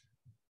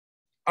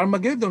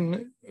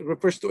 Armageddon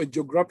refers to a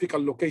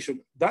geographical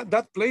location.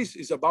 That place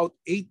is about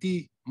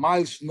 80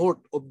 miles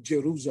north of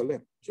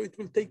Jerusalem. So it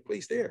will take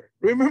place there.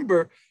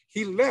 Remember,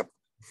 he left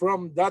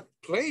from that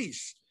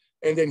place,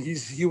 and then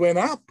he went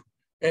up,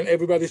 and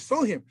everybody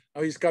saw him.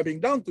 Now he's coming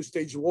down to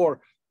stage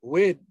war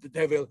with the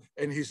devil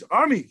and his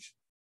armies.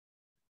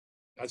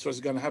 That's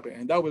what's going to happen,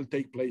 and that will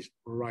take place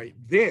right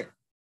there.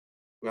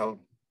 Well,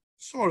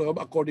 sort of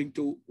according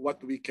to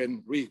what we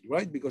can read,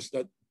 right? Because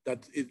that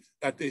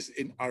is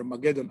in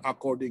Armageddon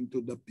according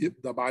to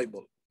the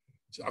Bible.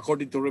 So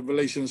according to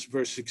Revelations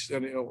verse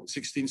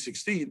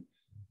 16:16,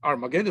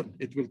 Armageddon,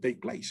 it will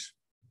take place.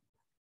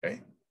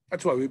 Okay,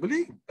 that's why we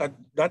believe that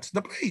that's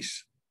the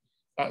place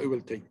it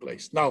will take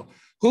place. Now,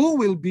 who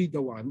will be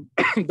the one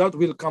that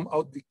will come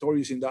out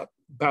victorious in that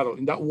battle,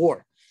 in that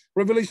war?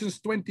 Revelations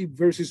 20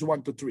 verses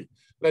 1-3.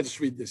 Let's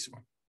read this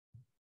one.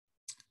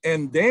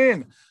 And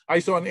then I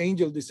saw an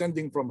angel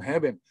descending from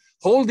heaven,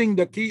 holding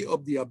the key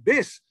of the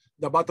abyss,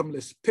 the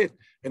bottomless pit,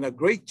 and a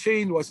great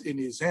chain was in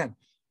his hand.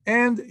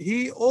 And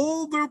he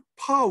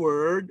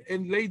overpowered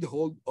and laid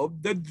hold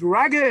of the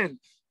dragon,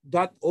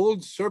 that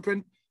old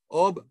serpent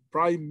of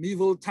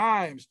primeval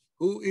times,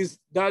 who is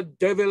the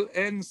devil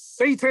and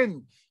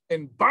Satan,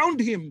 and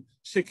bound him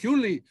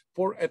securely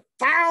for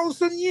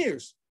 1,000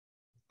 years,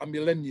 a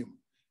millennium.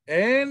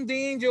 And the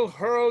angel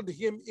hurled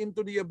him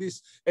into the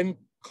abyss and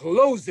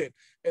closed it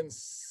and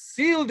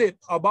sealed it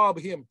above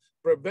him,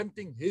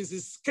 preventing his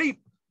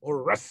escape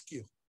or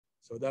rescue,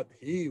 so that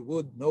he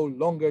would no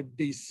longer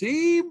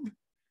deceive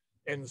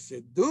and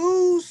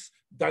seduce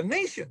the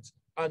nations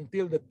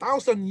until the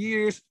 1,000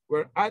 years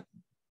were at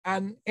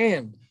an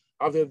end.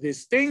 After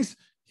these things,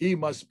 he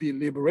must be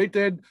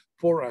liberated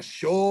for a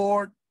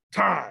short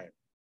time.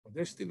 But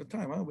there's still a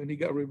time when he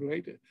got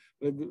liberated.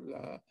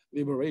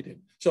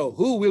 So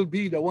who will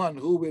be the one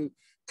who will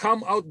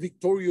come out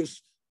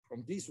victorious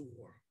from this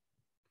war?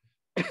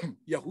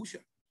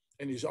 Yahusha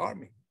and his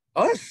army.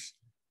 Us.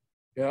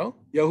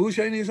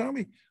 Yahusha and his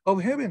army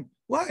of heaven.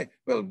 Why?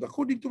 Well,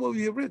 according to what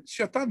we have read,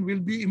 Satan will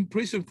be in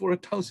prison for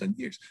 1,000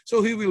 years.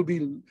 So he will be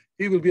on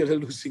the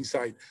losing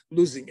side,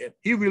 losing it.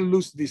 He will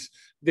lose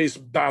this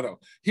battle.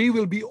 He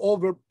will be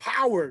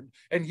overpowered,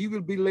 and he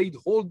will be laid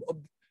hold of,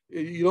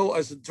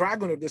 as a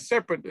dragon or the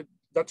serpent,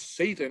 that's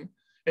Satan,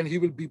 and he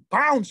will be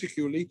bound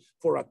securely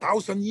for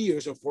 1,000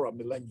 years or for a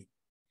millennium.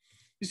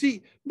 You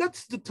see,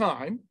 that's the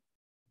time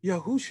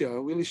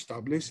Yahusha will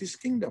establish his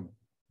kingdom.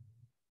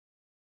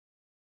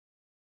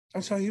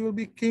 That's how he will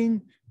be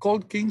king,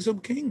 called Kings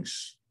of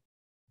Kings.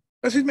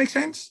 Does it make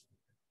sense?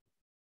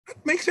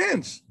 That makes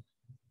sense,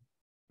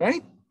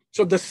 right?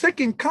 So the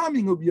second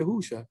coming of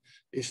Yahusha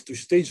is to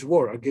stage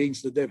war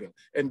against the devil.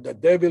 And the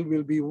devil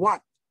will be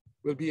what?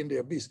 Will be in the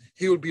abyss.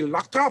 He will be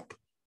locked up.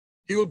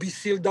 He will be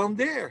sealed down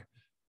there.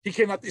 He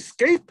cannot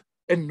escape,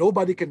 and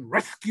nobody can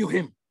rescue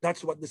him.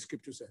 That's what the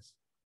scripture says.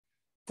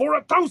 For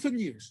 1,000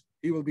 years,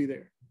 he will be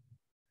there.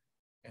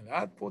 And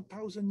that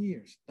 1,000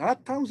 years,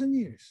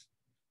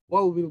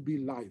 what will be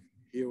life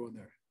here on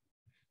earth?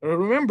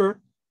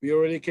 Remember, we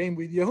already came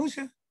with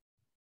Yahusha,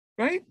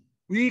 right?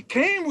 We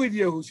came with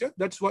Yahusha.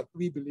 That's what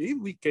we believe.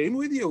 We came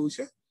with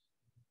Yahusha.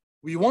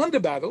 We won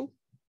the battle.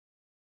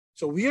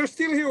 So we are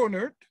still here on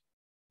earth.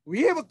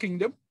 We have a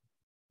kingdom,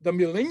 the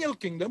millennial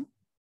kingdom,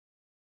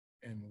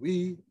 and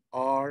we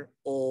are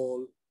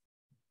all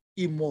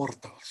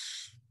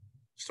immortals.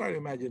 Start to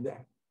imagine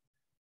that.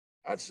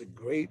 That's a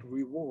great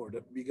reward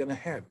that we're going to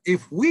have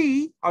if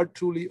we are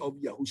truly of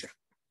Yahusha.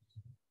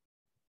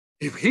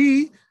 If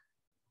he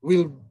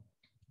will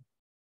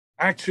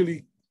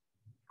actually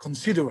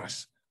consider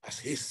us as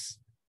his.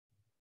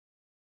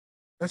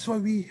 That's why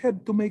we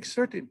have to make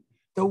certain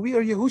that we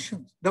are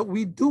Yahushans, that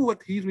we do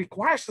what he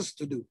requires us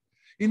to do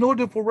in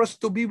order for us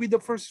to be with the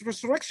first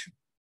resurrection.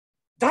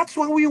 That's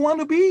what we want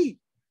to be,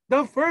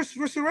 the first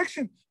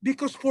resurrection,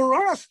 because for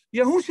us,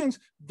 Yahushans,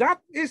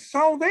 that is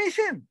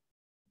salvation.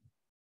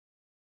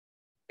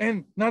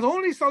 And not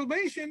only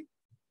salvation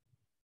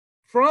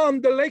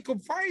from the lake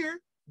of fire,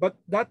 but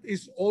that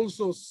is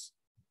also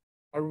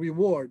a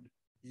reward.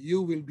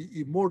 You will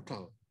be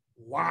immortal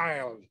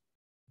while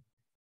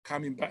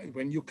coming back.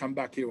 When you come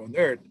back here on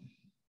earth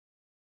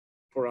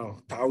for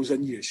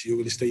 1,000 years, you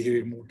will stay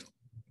here immortal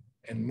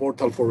and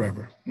mortal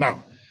forever.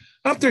 Now,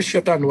 after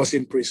Satan was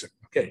in prison,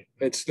 okay,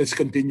 let's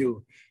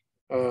continue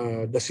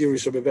the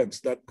series of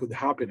events that could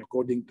happen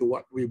according to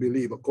what we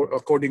believe,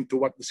 according to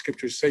what the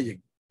scripture is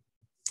saying.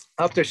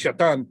 After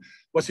Satan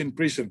was in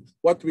prison,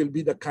 what will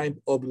be the kind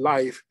of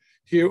life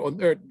here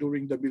on earth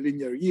during the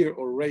millennial year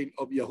or reign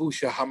of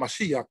Yahusha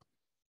HaMashiach?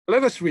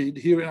 Let us read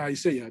here in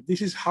Isaiah.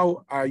 This is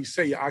how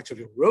Isaiah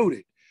actually wrote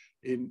it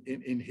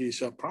in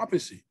his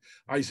prophecy.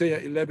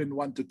 Isaiah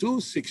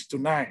 11:1-2,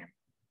 6-9.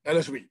 Let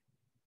us read.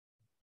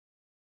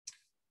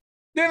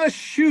 Then a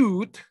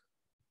shoot,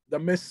 the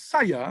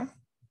Messiah,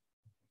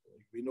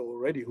 we know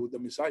already who the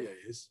Messiah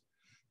is,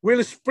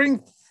 will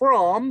spring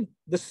from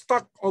the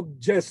stock of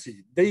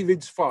Jesse,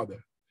 David's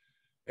father,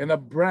 and a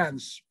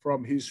branch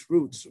from his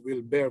roots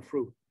will bear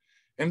fruit.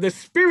 And the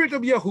spirit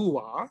of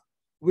Yahuwah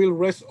will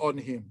rest on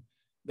him,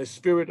 the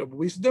spirit of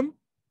wisdom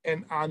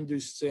and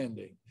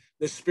understanding,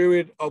 the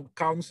spirit of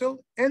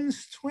counsel and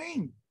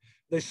strength,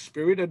 the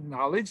spirit of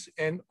knowledge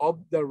and of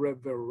the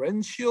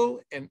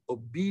reverential and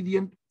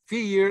obedient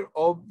fear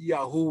of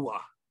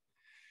Yahuwah.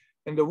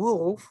 And the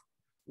wolf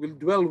will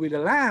dwell with the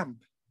lamb,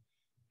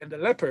 and the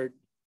leopard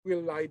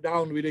will lie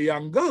down with a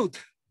young goat,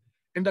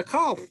 and the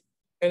calf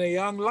and a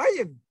young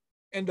lion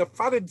and the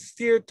fatted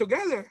steer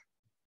together.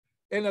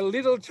 and a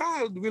little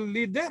child will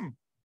lead them.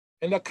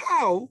 And the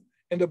cow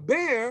and the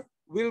bear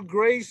will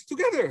graze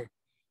together.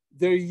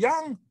 Their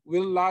young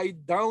will lie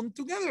down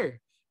together.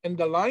 And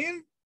the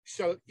lion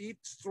shall eat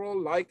straw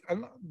like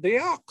the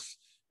ox.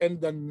 And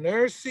the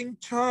nursing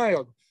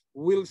child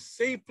will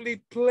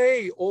safely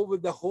play over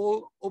the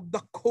hole of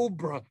the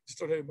cobra. Just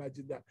try to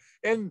imagine that.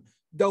 And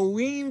the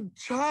weaned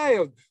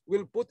child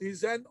will put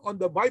his hand on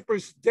the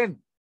viper's den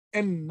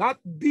and not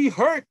be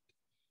hurt.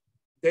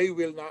 They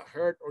will not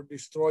hurt or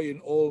destroy in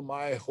all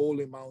my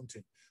holy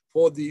mountain.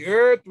 For the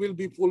earth will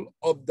be full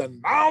of the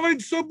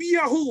knowledge of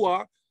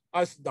Yahuwah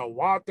as the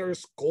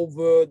waters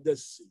cover the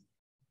sea.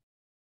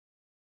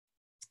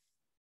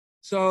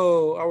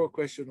 So our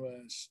question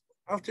was,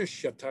 after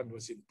Shaitan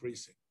was in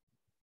prison,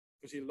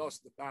 because he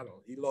lost the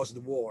battle, he lost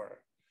the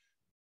war,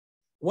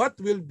 what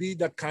will be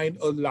the kind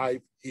of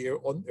life here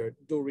on earth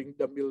during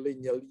the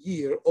millennial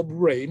year of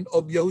reign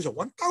of Yahusha?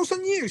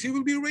 1,000 years, he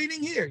will be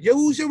reigning here.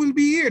 Yahusha will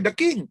be here, the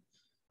king,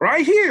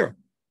 right here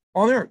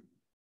on earth.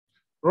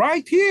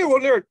 Right here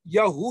on earth,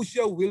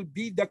 Yahusha will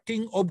be the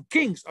King of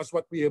Kings, as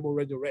what we have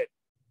already read.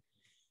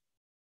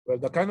 Well,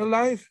 the kind of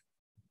life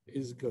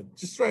is good.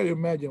 Just try to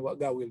imagine what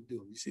God will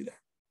do. You see that?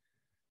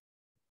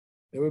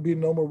 There will be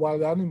no more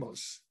wild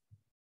animals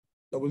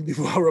that will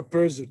devour a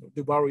person,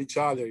 devour each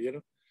other, you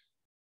know.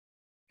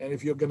 And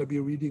if you're going to be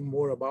reading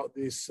more about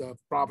this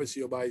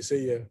prophecy of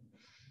Isaiah,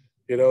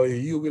 you know,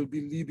 you will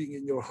be living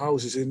in your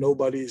houses and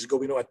nobody is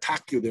going to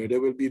attack you there.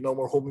 There will be no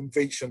more home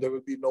invasion. There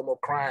will be no more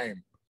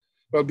crime.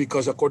 Well,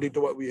 because according to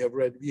what we have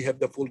read, we have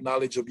the full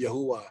knowledge of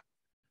Yahuwah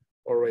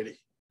already.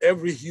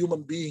 Every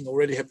human being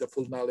already have the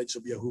full knowledge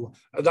of Yahuwah.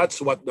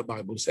 That's what the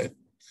Bible said,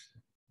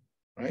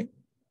 right?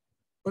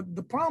 But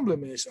the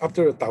problem is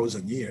after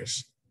 1,000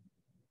 years,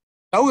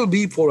 that will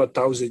be for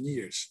 1,000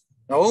 years.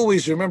 Now,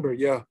 always remember,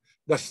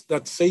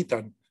 that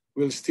Satan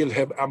will still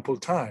have ample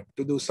time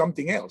to do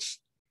something else,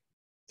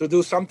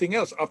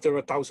 after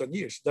 1,000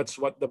 years. That's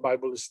what the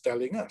Bible is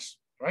telling us,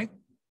 right?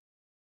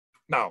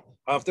 Now,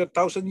 after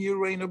 1,000-year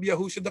reign of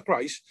Yahushua the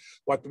Christ,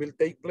 what will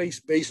take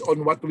place based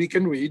on what we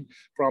can read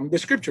from the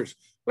scriptures?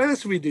 Let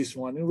us read this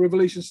one in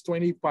Revelations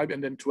 25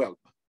 and then 12.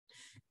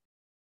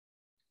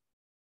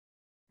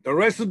 The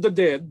rest of the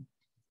dead,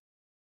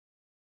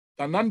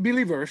 the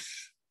non-believers,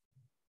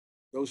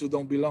 those who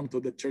don't belong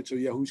to the church of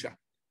Yahusha,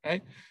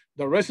 right?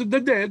 The rest of the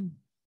dead,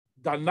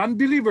 the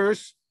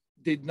non-believers,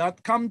 did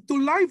not come to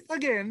life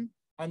again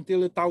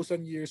until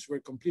 1,000 years were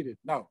completed.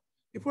 Now,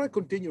 if I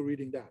continue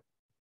reading that,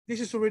 this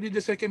is already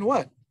the second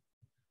what?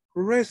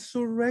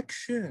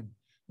 Resurrection.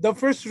 The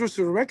first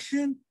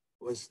resurrection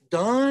was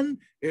done.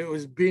 It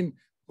was been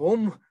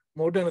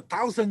more than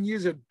 1,000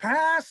 years had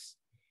passed.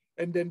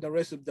 And then the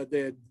rest of the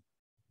dead,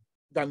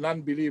 the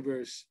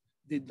non-believers,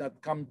 did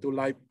not come to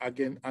life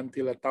again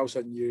until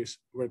 1,000 years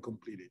were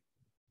completed.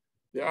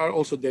 There are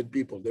also dead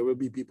people. There will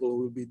be people who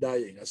will be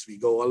dying as we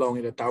go along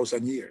in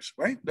 1,000 years,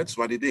 right? That's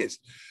what it is.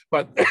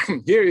 But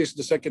here is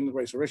the second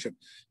resurrection.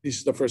 This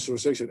is the first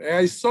resurrection. And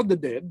I saw the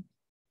dead,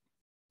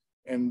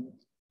 and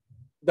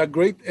the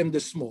great and the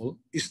small,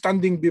 is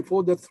standing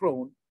before the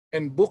throne,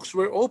 and books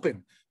were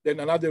open. Then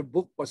another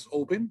book was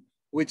opened,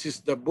 which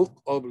is the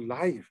book of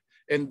life.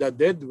 And the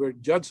dead were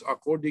judged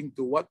according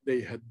to what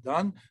they had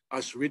done,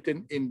 as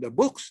written in the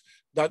books.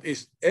 That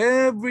is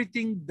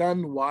everything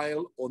done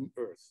while on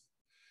earth.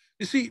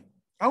 You see,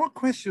 our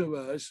question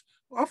was,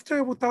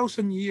 after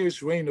 1,000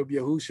 years reign of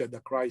Yahusha the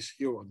Christ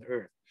here on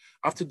earth,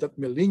 after that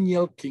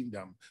millennial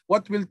kingdom,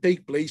 what will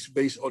take place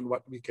based on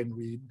what we can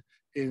read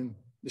in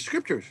the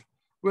scriptures?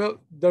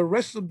 Well, the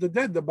rest of the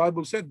dead, the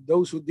Bible said,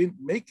 those who didn't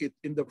make it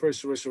in the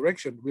first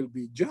resurrection will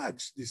be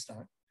judged this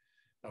time.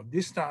 Now,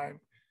 this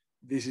time,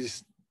 this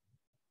is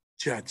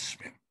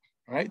judgment,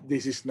 right?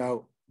 This is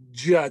now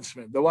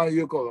judgment, the one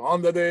you call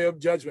on the day of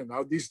judgment.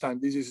 Now, this time,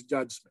 this is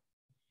judgment.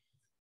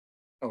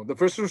 No, the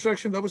first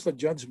resurrection, that was the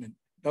judgment.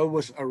 That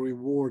was a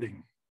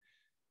rewarding,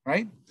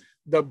 right?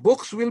 The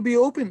books will be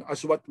open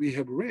as what we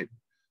have read.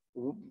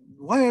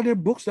 Why are there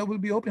books that will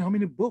be open? How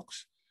many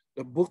books?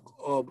 The book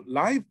of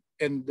life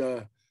and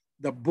the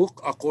book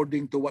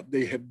according to what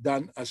they have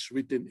done as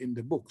written in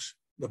the books,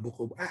 the book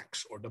of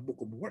Acts or the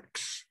book of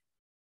works.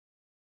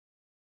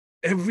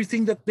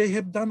 Everything that they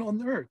have done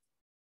on earth,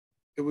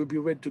 it will be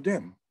read to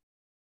them.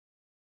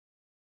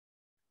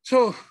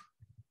 So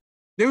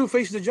they will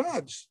face the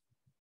judge.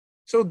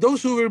 So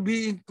those who will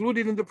be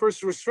included in the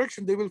first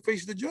resurrection, they will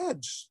face the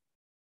judge,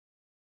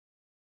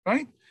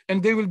 right?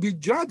 And they will be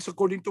judged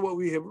according to what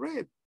we have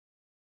read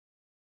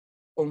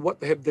on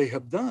what they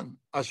have done.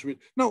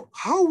 Now,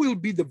 how will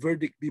be the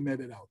verdict be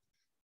meted out?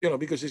 You know,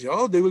 because they say,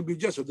 oh, they will be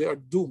judged, so they are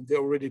doomed, they're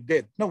already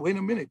dead. No, wait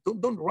a minute,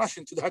 don't rush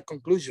into that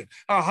conclusion.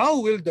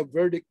 How will the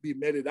verdict be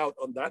meted out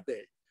on that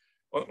day?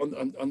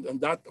 On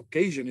that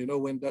occasion, you know,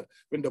 when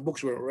the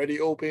books were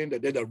already open, the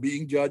dead are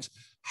being judged,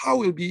 how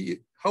will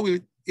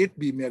it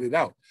be meted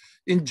out?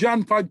 In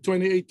John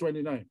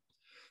 5:28-29,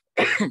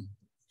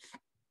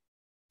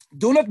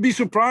 do not be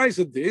surprised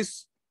at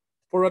this,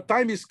 for a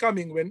time is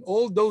coming when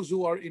all those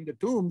who are in the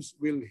tombs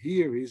will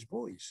hear his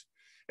voice,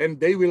 and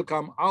they will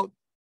come out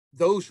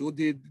Those who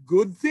did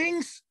good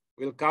things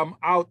will come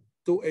out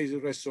to a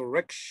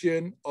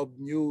resurrection of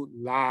new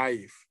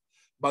life.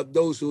 But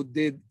those who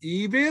did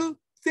evil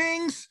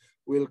things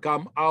will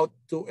come out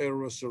to a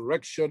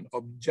resurrection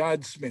of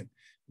judgment.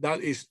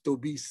 That is to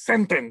be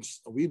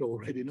sentenced. We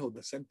already know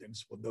the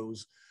sentence for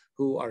those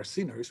who are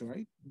sinners,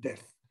 right?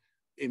 Death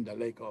in the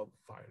lake of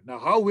fire. Now,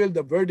 how will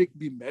the verdict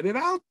be meted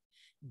out?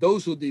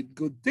 Those who did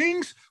good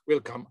things will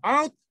come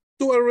out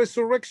to a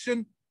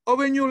resurrection of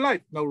a new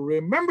life. Now,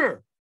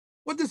 remember,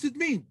 what does it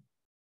mean?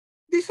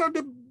 These are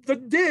the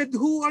dead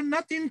who are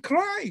not in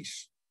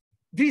Christ.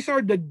 These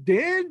are the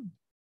dead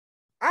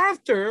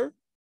after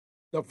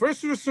the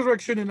first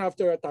resurrection and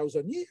after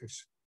 1,000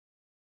 years.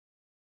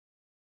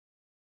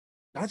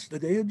 That's the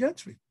day of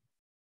judgment.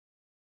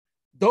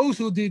 Those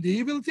who did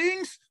evil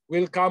things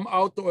will come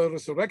out to a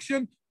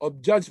resurrection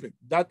of judgment.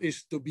 That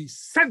is to be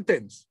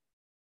sentenced.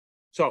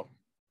 So,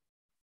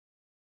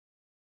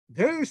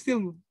 there are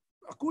still,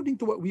 according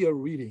to what we are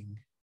reading,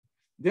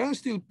 there are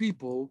still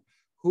people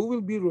who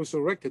will be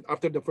resurrected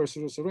after the first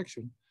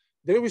resurrection.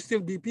 There will still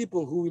be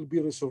people who will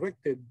be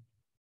resurrected,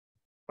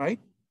 right?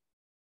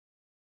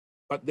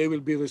 But they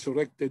will be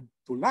resurrected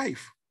to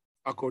life,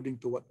 according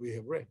to what we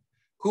have read.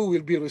 Who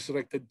will be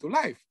resurrected to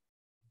life?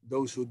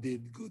 Those who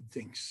did good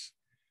things.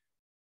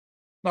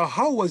 Now,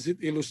 how was it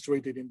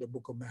illustrated in the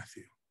book of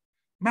Matthew?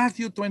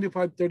 Matthew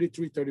 25,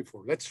 33,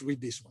 34. Let's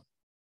read this one.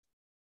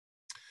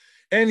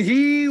 And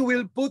he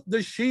will put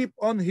the sheep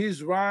on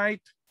his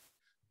right,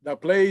 the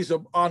place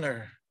of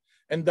honor,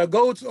 and the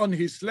goats on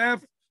his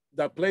left,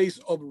 the place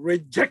of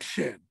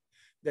rejection.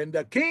 Then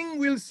the king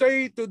will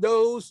say to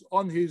those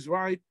on his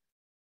right,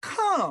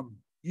 come,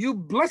 you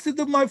blessed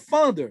of my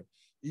Father,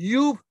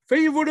 you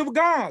favored of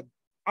God,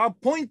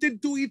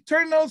 appointed to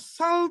eternal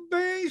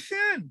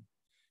salvation.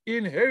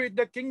 Inherit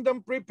the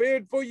kingdom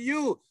prepared for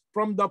you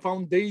from the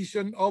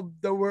foundation of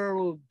the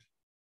world.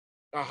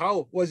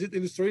 How was it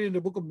illustrated in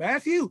the book of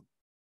Matthew?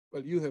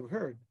 Well, you have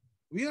heard.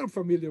 We are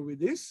familiar with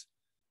this.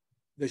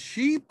 The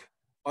sheep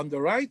on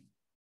the right,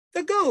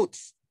 the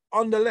goats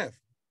on the left.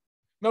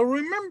 Now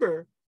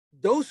remember,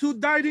 those who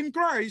died in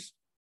Christ,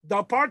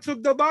 the parts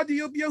of the body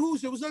of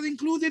Yahusha was not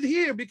included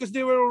here because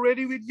they were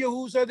already with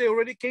Yahusha. They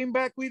already came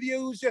back with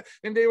Yahusha,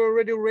 and they were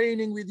already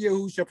reigning with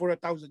Yahusha for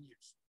 1,000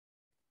 years.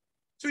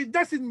 So it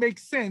doesn't make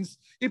sense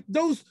if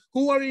those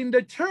who are in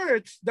the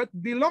church that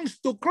belongs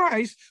to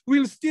Christ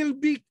will still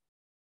be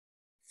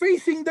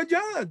facing the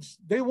judge.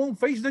 They won't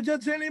face the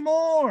judge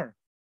anymore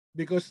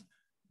because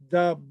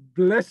the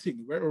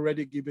blessing were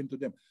already given to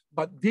them.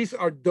 But these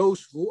are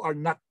those who are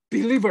not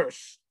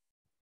believers.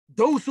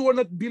 Those who are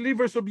not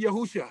believers of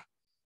Yahusha,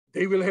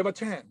 they will have a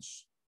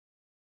chance,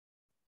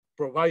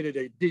 provided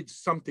they did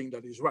something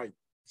that is right,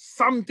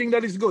 something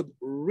that is good,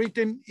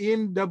 written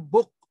in the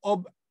book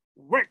of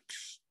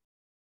works.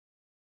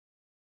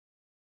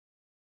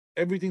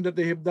 Everything that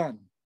they have done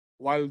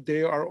while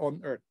they are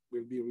on earth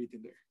will be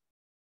written there.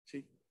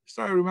 See,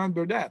 so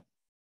remember that.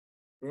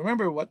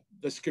 Remember what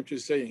the scripture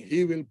is saying.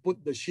 He will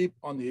put the sheep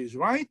on his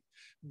right,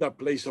 the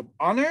place of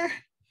honor,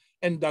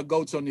 and the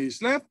goats on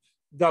his left,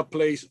 the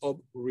place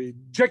of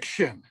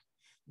rejection.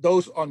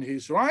 Those on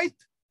his right,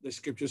 the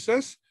scripture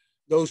says,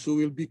 those who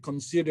will be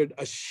considered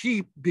as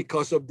sheep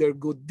because of their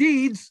good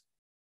deeds,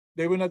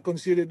 they were not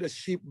considered as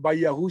sheep by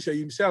Yahusha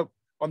himself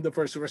on the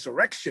first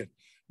resurrection.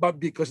 But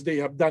because they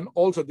have done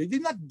also, they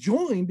did not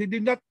join, they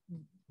did not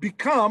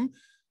become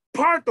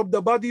part of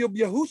the body of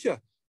Yahusha.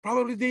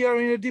 Probably they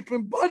are in a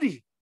different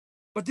body,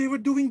 but they were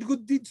doing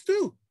good deeds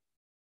too.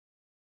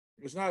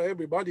 Because not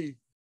everybody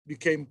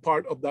became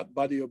part of that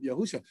body of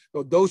Yahusha.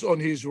 So those on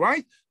his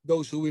right,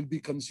 those who will be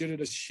considered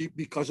as sheep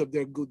because of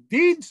their good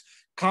deeds,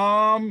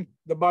 come,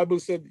 the Bible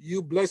said,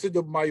 you blessed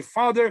of my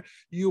Father,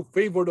 you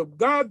favored of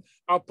God,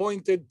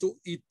 appointed to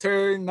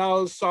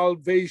eternal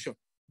salvation.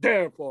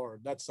 Therefore,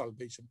 that's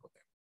salvation for them.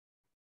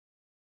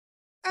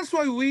 That's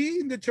why we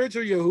in the Church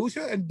of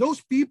Yahusha and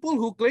those people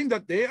who claim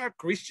that they are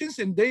Christians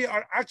and they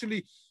are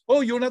actually,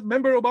 oh, you're not a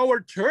member of our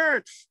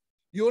church.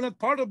 You're not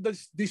part of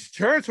this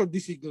church or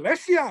this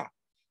iglesia.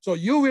 So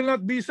you will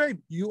not be saved.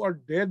 You are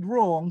dead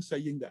wrong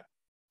saying that.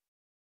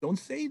 Don't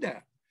say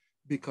that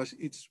because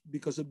it's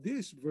because of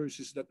these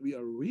verses that we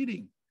are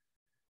reading.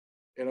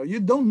 You know, you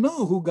don't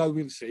know who God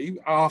will save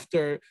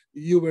after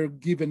you were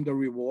given the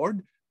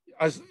reward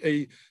as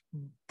a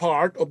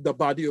part of the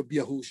body of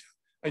Yahusha.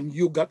 And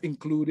you got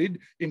included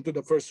into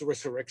the first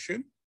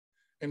resurrection.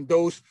 And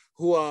those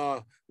who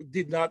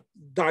did not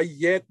die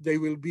yet, they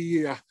will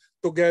be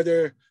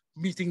together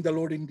meeting the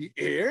Lord in the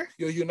air.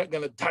 You're not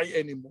going to die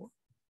anymore.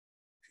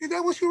 See,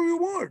 that was your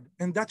reward.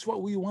 And that's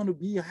what we want to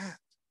be at.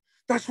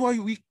 That's why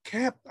we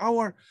kept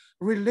our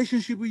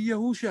relationship with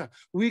Yahusha.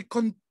 We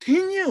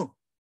continue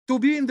to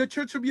be in the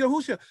Church of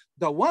Yahusha.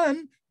 The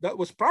one that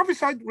was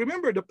prophesied,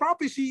 remember, the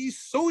prophecy is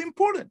so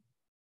important.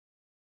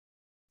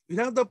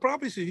 Without the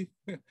prophecy,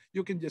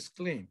 you can just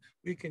claim.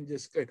 We can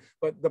just claim.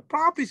 But the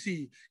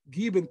prophecy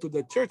given to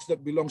the church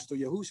that belongs to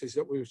Yahusha is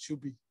that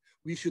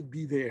we should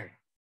be there.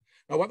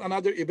 Now, what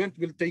another event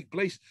will take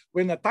place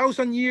when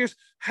 1,000 years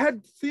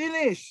had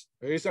finished?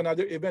 There is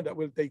another event that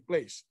will take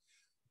place.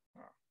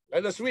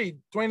 Let us read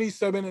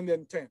 27 and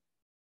then 10.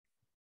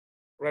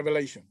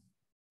 Revelation.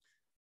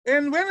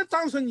 And when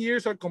 1,000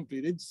 years are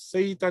completed,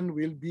 Satan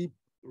will be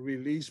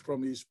released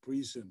from his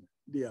prison,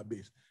 the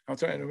abyss. I'm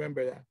trying to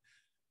remember that.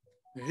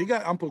 He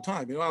got ample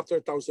time. You know, after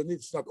 1,000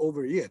 years, it's not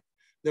over yet.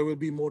 There will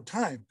be more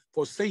time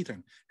for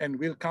Satan and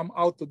will come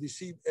out to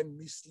deceive and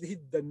mislead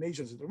the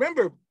nations.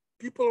 Remember,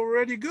 people are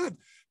already good.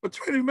 But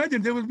try to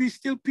imagine there will be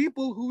still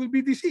people who will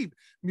be deceived,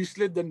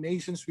 misled the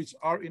nations which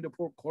are in the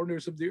four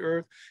corners of the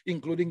earth,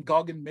 including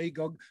Gog and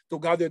Magog, to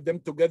gather them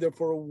together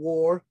for a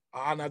war.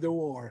 Another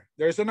war.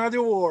 There's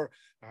another war.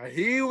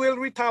 He will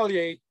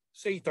retaliate.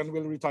 Satan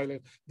will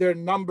retaliate. Their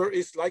number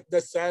is like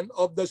the sand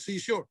of the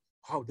seashore.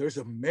 Wow, there's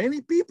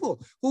many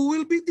people who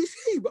will be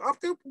deceived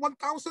after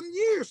 1,000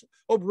 years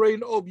of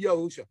reign of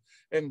Yahusha.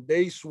 And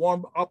they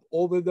swarm up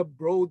over the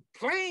broad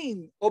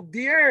plain of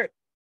the earth.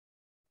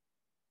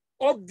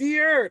 Of the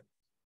earth.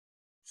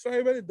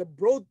 Sorry about it, the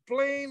broad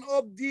plain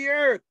of the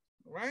earth,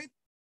 right?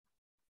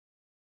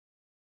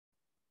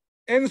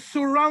 And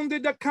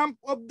surrounded the camp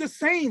of the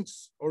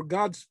saints, or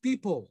God's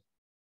people,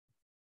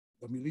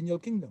 the millennial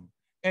kingdom,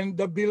 and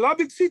the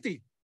beloved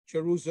city,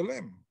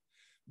 Jerusalem.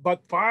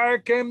 But fire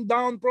came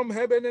down from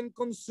heaven and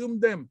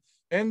consumed them,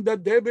 and the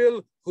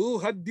devil who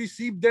had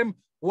deceived them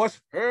was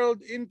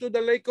hurled into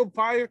the lake of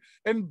fire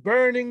and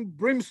burning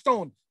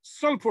brimstone,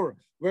 sulfur,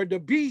 where the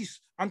beast,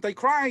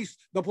 Antichrist,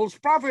 the false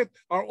prophet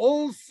are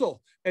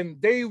also,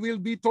 and they will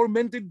be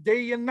tormented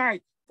day and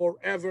night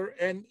forever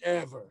and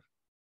ever.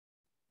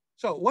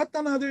 So what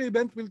another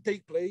event will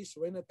take place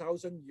when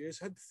 1,000 years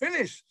had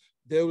finished?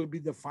 There will be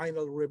the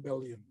final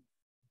rebellion.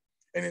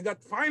 And in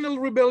that final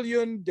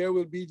rebellion, there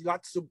will be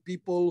lots of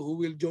people who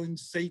will join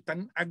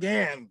Satan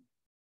again.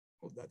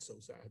 Oh, that's so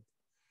sad.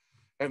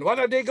 And what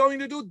are they going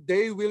to do?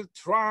 They will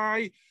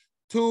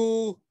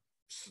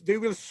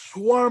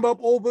swarm up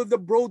over the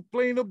broad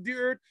plain of the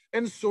earth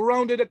and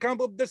surround the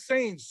camp of the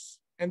saints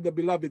and the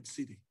beloved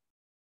city.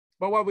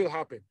 But what will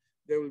happen?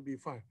 There will be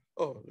fire.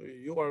 Oh,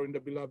 you are in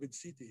the beloved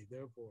city,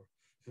 therefore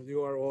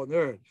you are on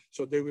earth.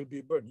 So they will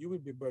be burned. You will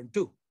be burned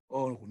too.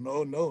 Oh,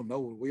 no.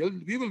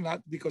 We will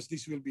not, because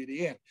this will be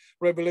the end.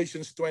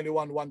 Revelations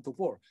 21, 1 to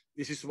 4.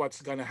 This is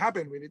what's going to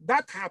happen when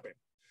that happens.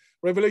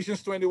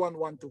 Revelations 21,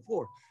 1 to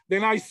 4.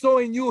 Then I saw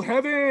a new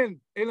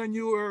heaven and a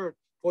new earth,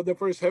 for the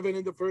first heaven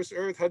and the first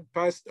earth had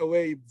passed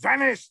away,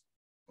 vanished.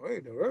 Oh,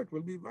 the earth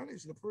will be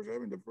vanished. The first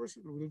heaven, the first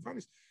earth will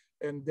vanish.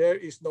 And there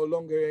is no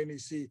longer any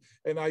sea.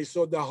 And I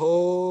saw the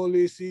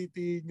holy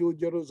city, New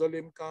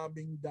Jerusalem,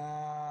 coming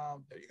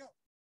down. There you go.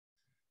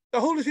 The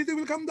holy city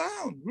will come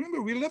down.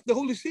 Remember, we left the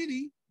holy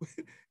city,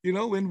 you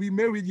know, when we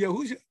married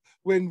Yahusha,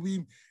 when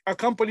we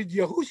accompanied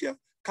Yahusha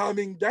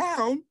coming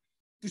down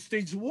to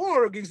stage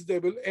war against the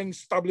devil and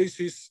establish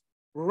his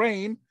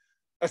reign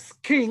as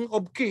King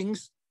of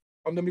Kings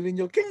on the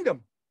millennial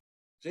kingdom.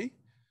 See?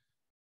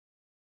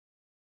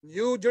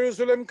 New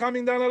Jerusalem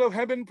coming down out of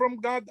heaven from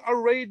God,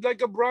 arrayed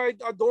like a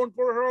bride adorned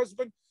for her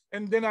husband.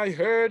 And then I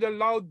heard a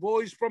loud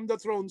voice from the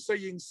throne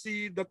saying,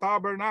 see, the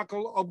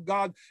tabernacle of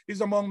God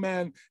is among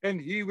men, and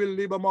he will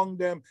live among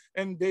them,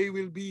 and they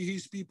will be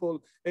his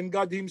people, and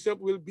God himself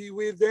will be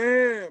with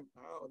them.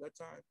 Oh, that's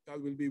right.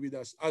 God will be with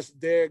us as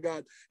their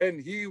God, and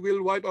he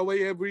will wipe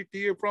away every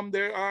tear from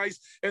their eyes,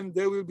 and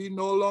there will be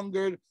no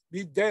longer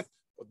be death.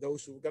 For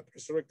those who got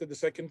resurrected the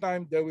second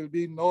time, there will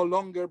be no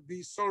longer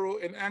be sorrow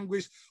and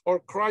anguish or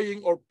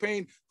crying or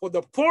pain, for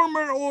the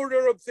former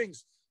order of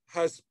things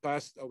has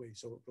passed away.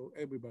 So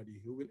everybody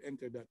who will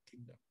enter that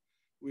kingdom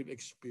will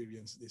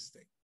experience this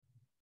thing.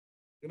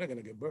 You're not going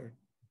to get burned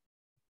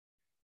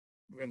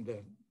when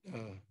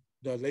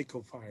the lake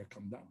of fire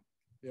come down.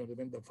 You know,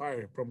 when the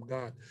fire from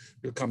God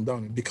will come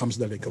down, it becomes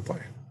the lake of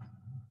fire.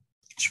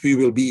 So we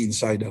will be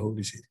inside the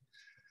holy city.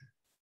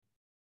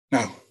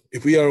 Now,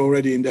 if we are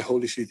already in the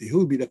holy city, who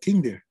will be the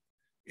king there?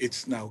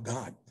 It's now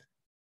God.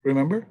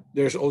 Remember,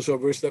 there's also a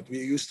verse that we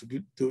used to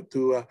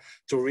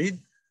read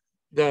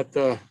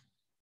that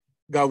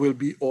God will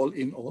be all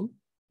in all.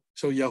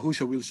 So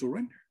Yahusha will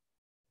surrender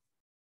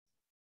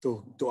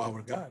to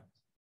our God.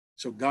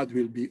 So God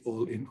will be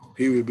all in all.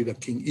 He will be the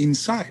king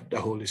inside the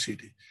holy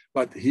city.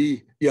 But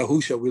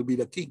Yahusha will be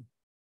the king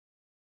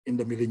in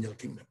the millennial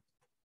kingdom.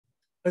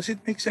 Does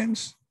it make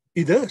sense?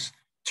 It does.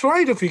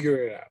 Try to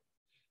figure it out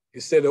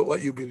instead of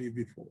what you believed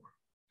before.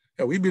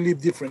 Yeah, we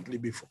believed differently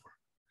before.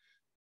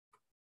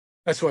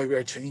 That's why we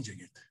are changing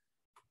it.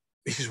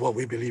 This is what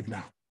we believe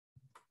now.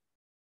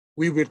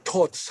 We were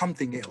taught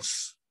something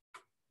else.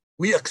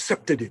 We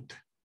accepted it.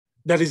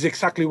 That is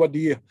exactly what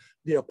the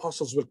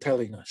apostles were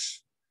telling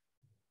us.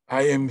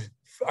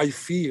 I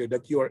fear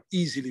that you are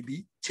easily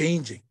be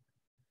changing.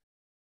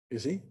 You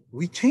see,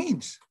 we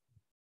change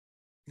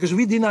because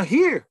we did not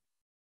hear.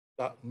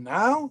 That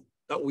now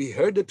that we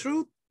heard the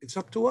truth, it's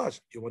up to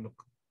us. You want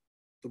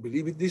to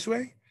believe it this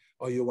way,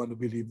 or you want to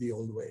believe the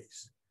old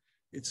ways?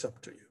 It's up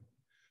to you.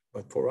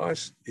 But for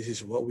us, this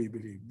is what we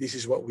believe. This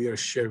is what we are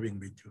sharing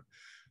with you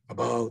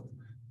about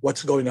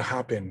what's going to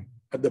happen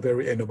at the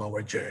very end of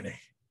our journey.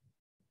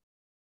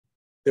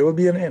 There will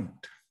be an end.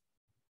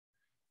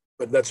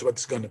 But that's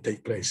what's going to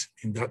take place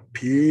in that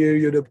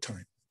period of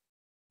time,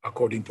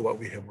 according to what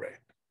we have read.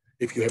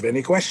 If you have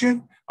any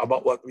question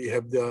about what we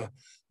have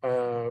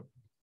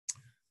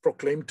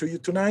proclaimed to you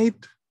tonight,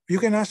 you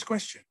can ask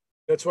question.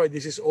 That's why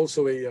this is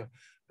also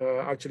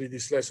actually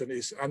this lesson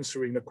is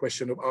answering the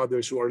question of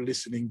others who are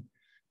listening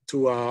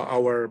to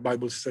our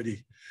Bible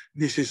study.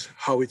 This is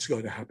how it's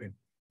going to happen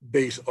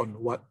based on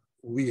what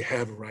we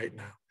have right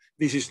now.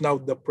 This is now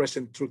the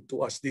present truth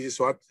to us. This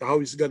is how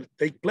it's going to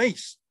take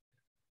place.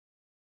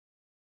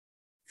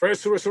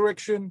 First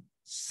resurrection,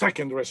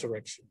 second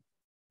resurrection.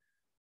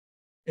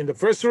 In the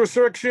first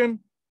resurrection,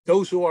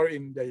 those who are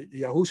in the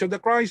Yahusha the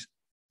Christ,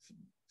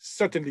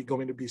 certainly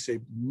going to be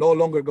saved, no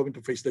longer going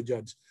to face the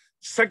judge.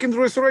 Second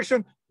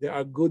resurrection, there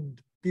are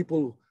good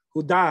people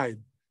who died.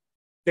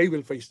 They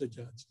will face the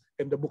judge,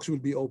 and the books will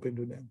be open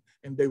to them,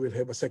 and they will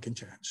have a second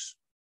chance.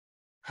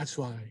 That's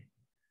why.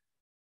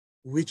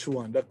 Which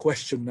one? The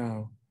question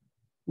now,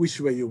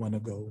 which way you want to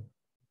go?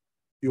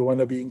 You want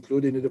to be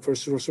included in the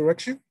first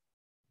resurrection?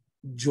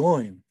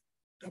 Join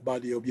the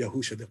body of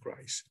Yahusha the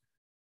Christ.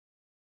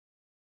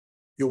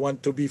 You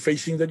want to be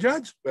facing the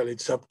judge? Well,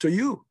 it's up to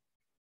you.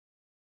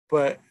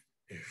 But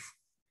if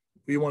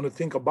we want to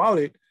think about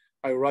it,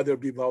 I'd rather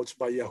be vouched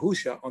by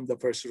Yahusha on the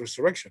first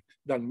resurrection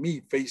than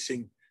me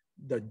facing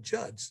the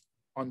judge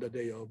on the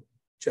day of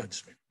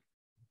judgment.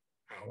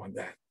 I want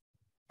that.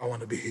 I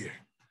want to be here.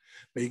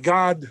 May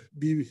God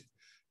be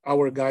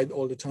our guide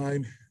all the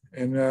time.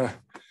 And I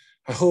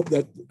hope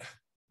that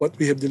what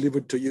we have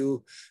delivered to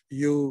you,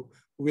 you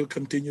will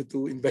continue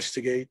to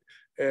investigate.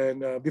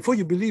 And before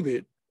you believe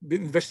it,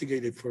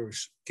 investigate it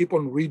first. Keep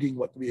on reading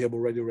what we have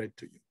already read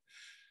to you.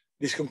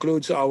 This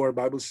concludes our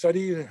Bible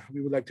study.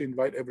 We would like to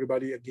invite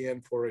everybody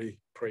again for a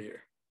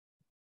prayer.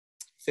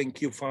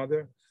 Thank you,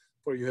 Father,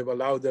 for you have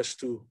allowed us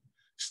to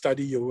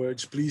study your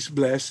words. Please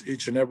bless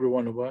each and every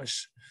one of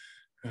us.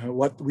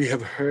 What we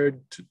have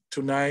heard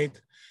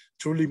tonight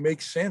truly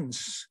makes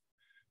sense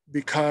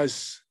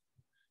because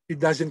it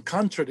doesn't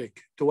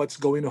contradict to what's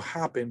going to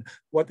happen,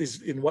 what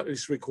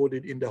is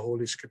recorded in the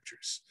Holy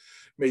Scriptures.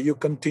 May you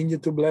continue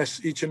to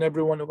bless each and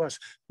every one of us.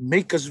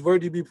 Make us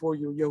worthy before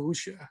you,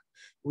 Yahusha.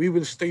 We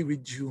will stay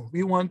with you.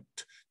 We want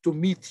to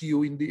meet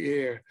you in the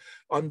air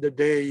on the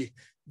day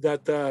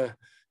that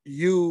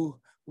you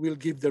will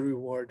give the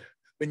reward.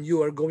 When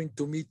you are going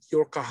to meet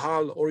your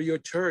kahal or your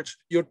church,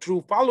 your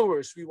true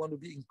followers, we want to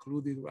be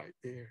included right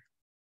there.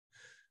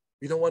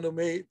 We don't want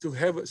to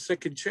have a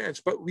second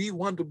chance, but we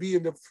want to be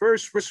in the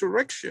first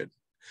resurrection.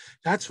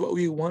 That's what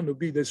we want to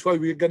be. That's why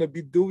we're going to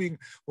be doing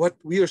what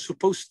we are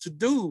supposed to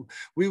do.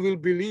 We will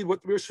believe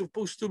what we're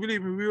supposed to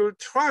believe. We will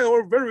try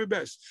our very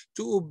best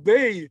to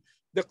obey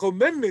the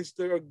commandments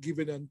that are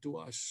given unto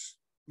us.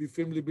 We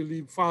firmly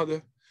believe,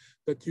 Father,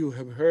 that you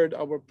have heard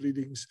our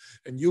pleadings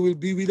and you will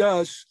be with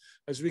us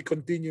as we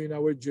continue in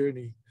our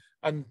journey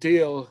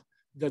until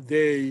the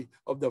day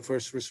of the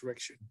first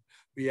resurrection.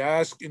 We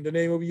ask in the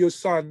name of your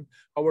Son,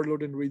 our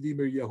Lord and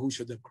Redeemer,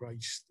 Yahusha the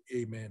Christ.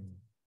 Amen.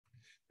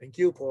 Thank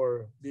you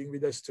for being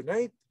with us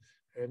tonight.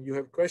 And you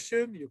have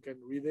questions, you can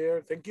read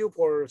there. Thank you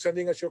for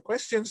sending us your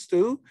questions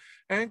too.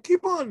 And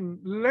keep on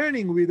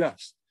learning with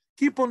us.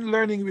 Keep on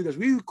learning with us.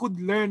 We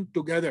could learn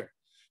together.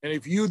 And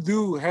if you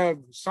do have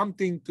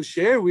something to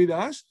share with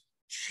us,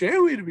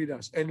 share it with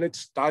us and let's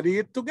study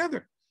it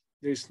together.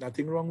 There's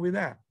nothing wrong with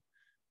that.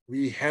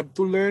 We have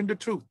to learn the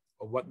truth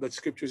of what the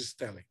Scripture is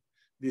telling.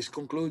 This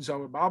concludes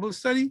our Bible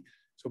study.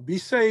 So be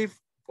safe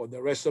for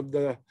the rest of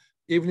the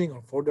evening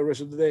or for the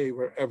rest of the day,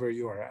 wherever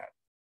you are at.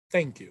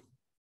 Thank you.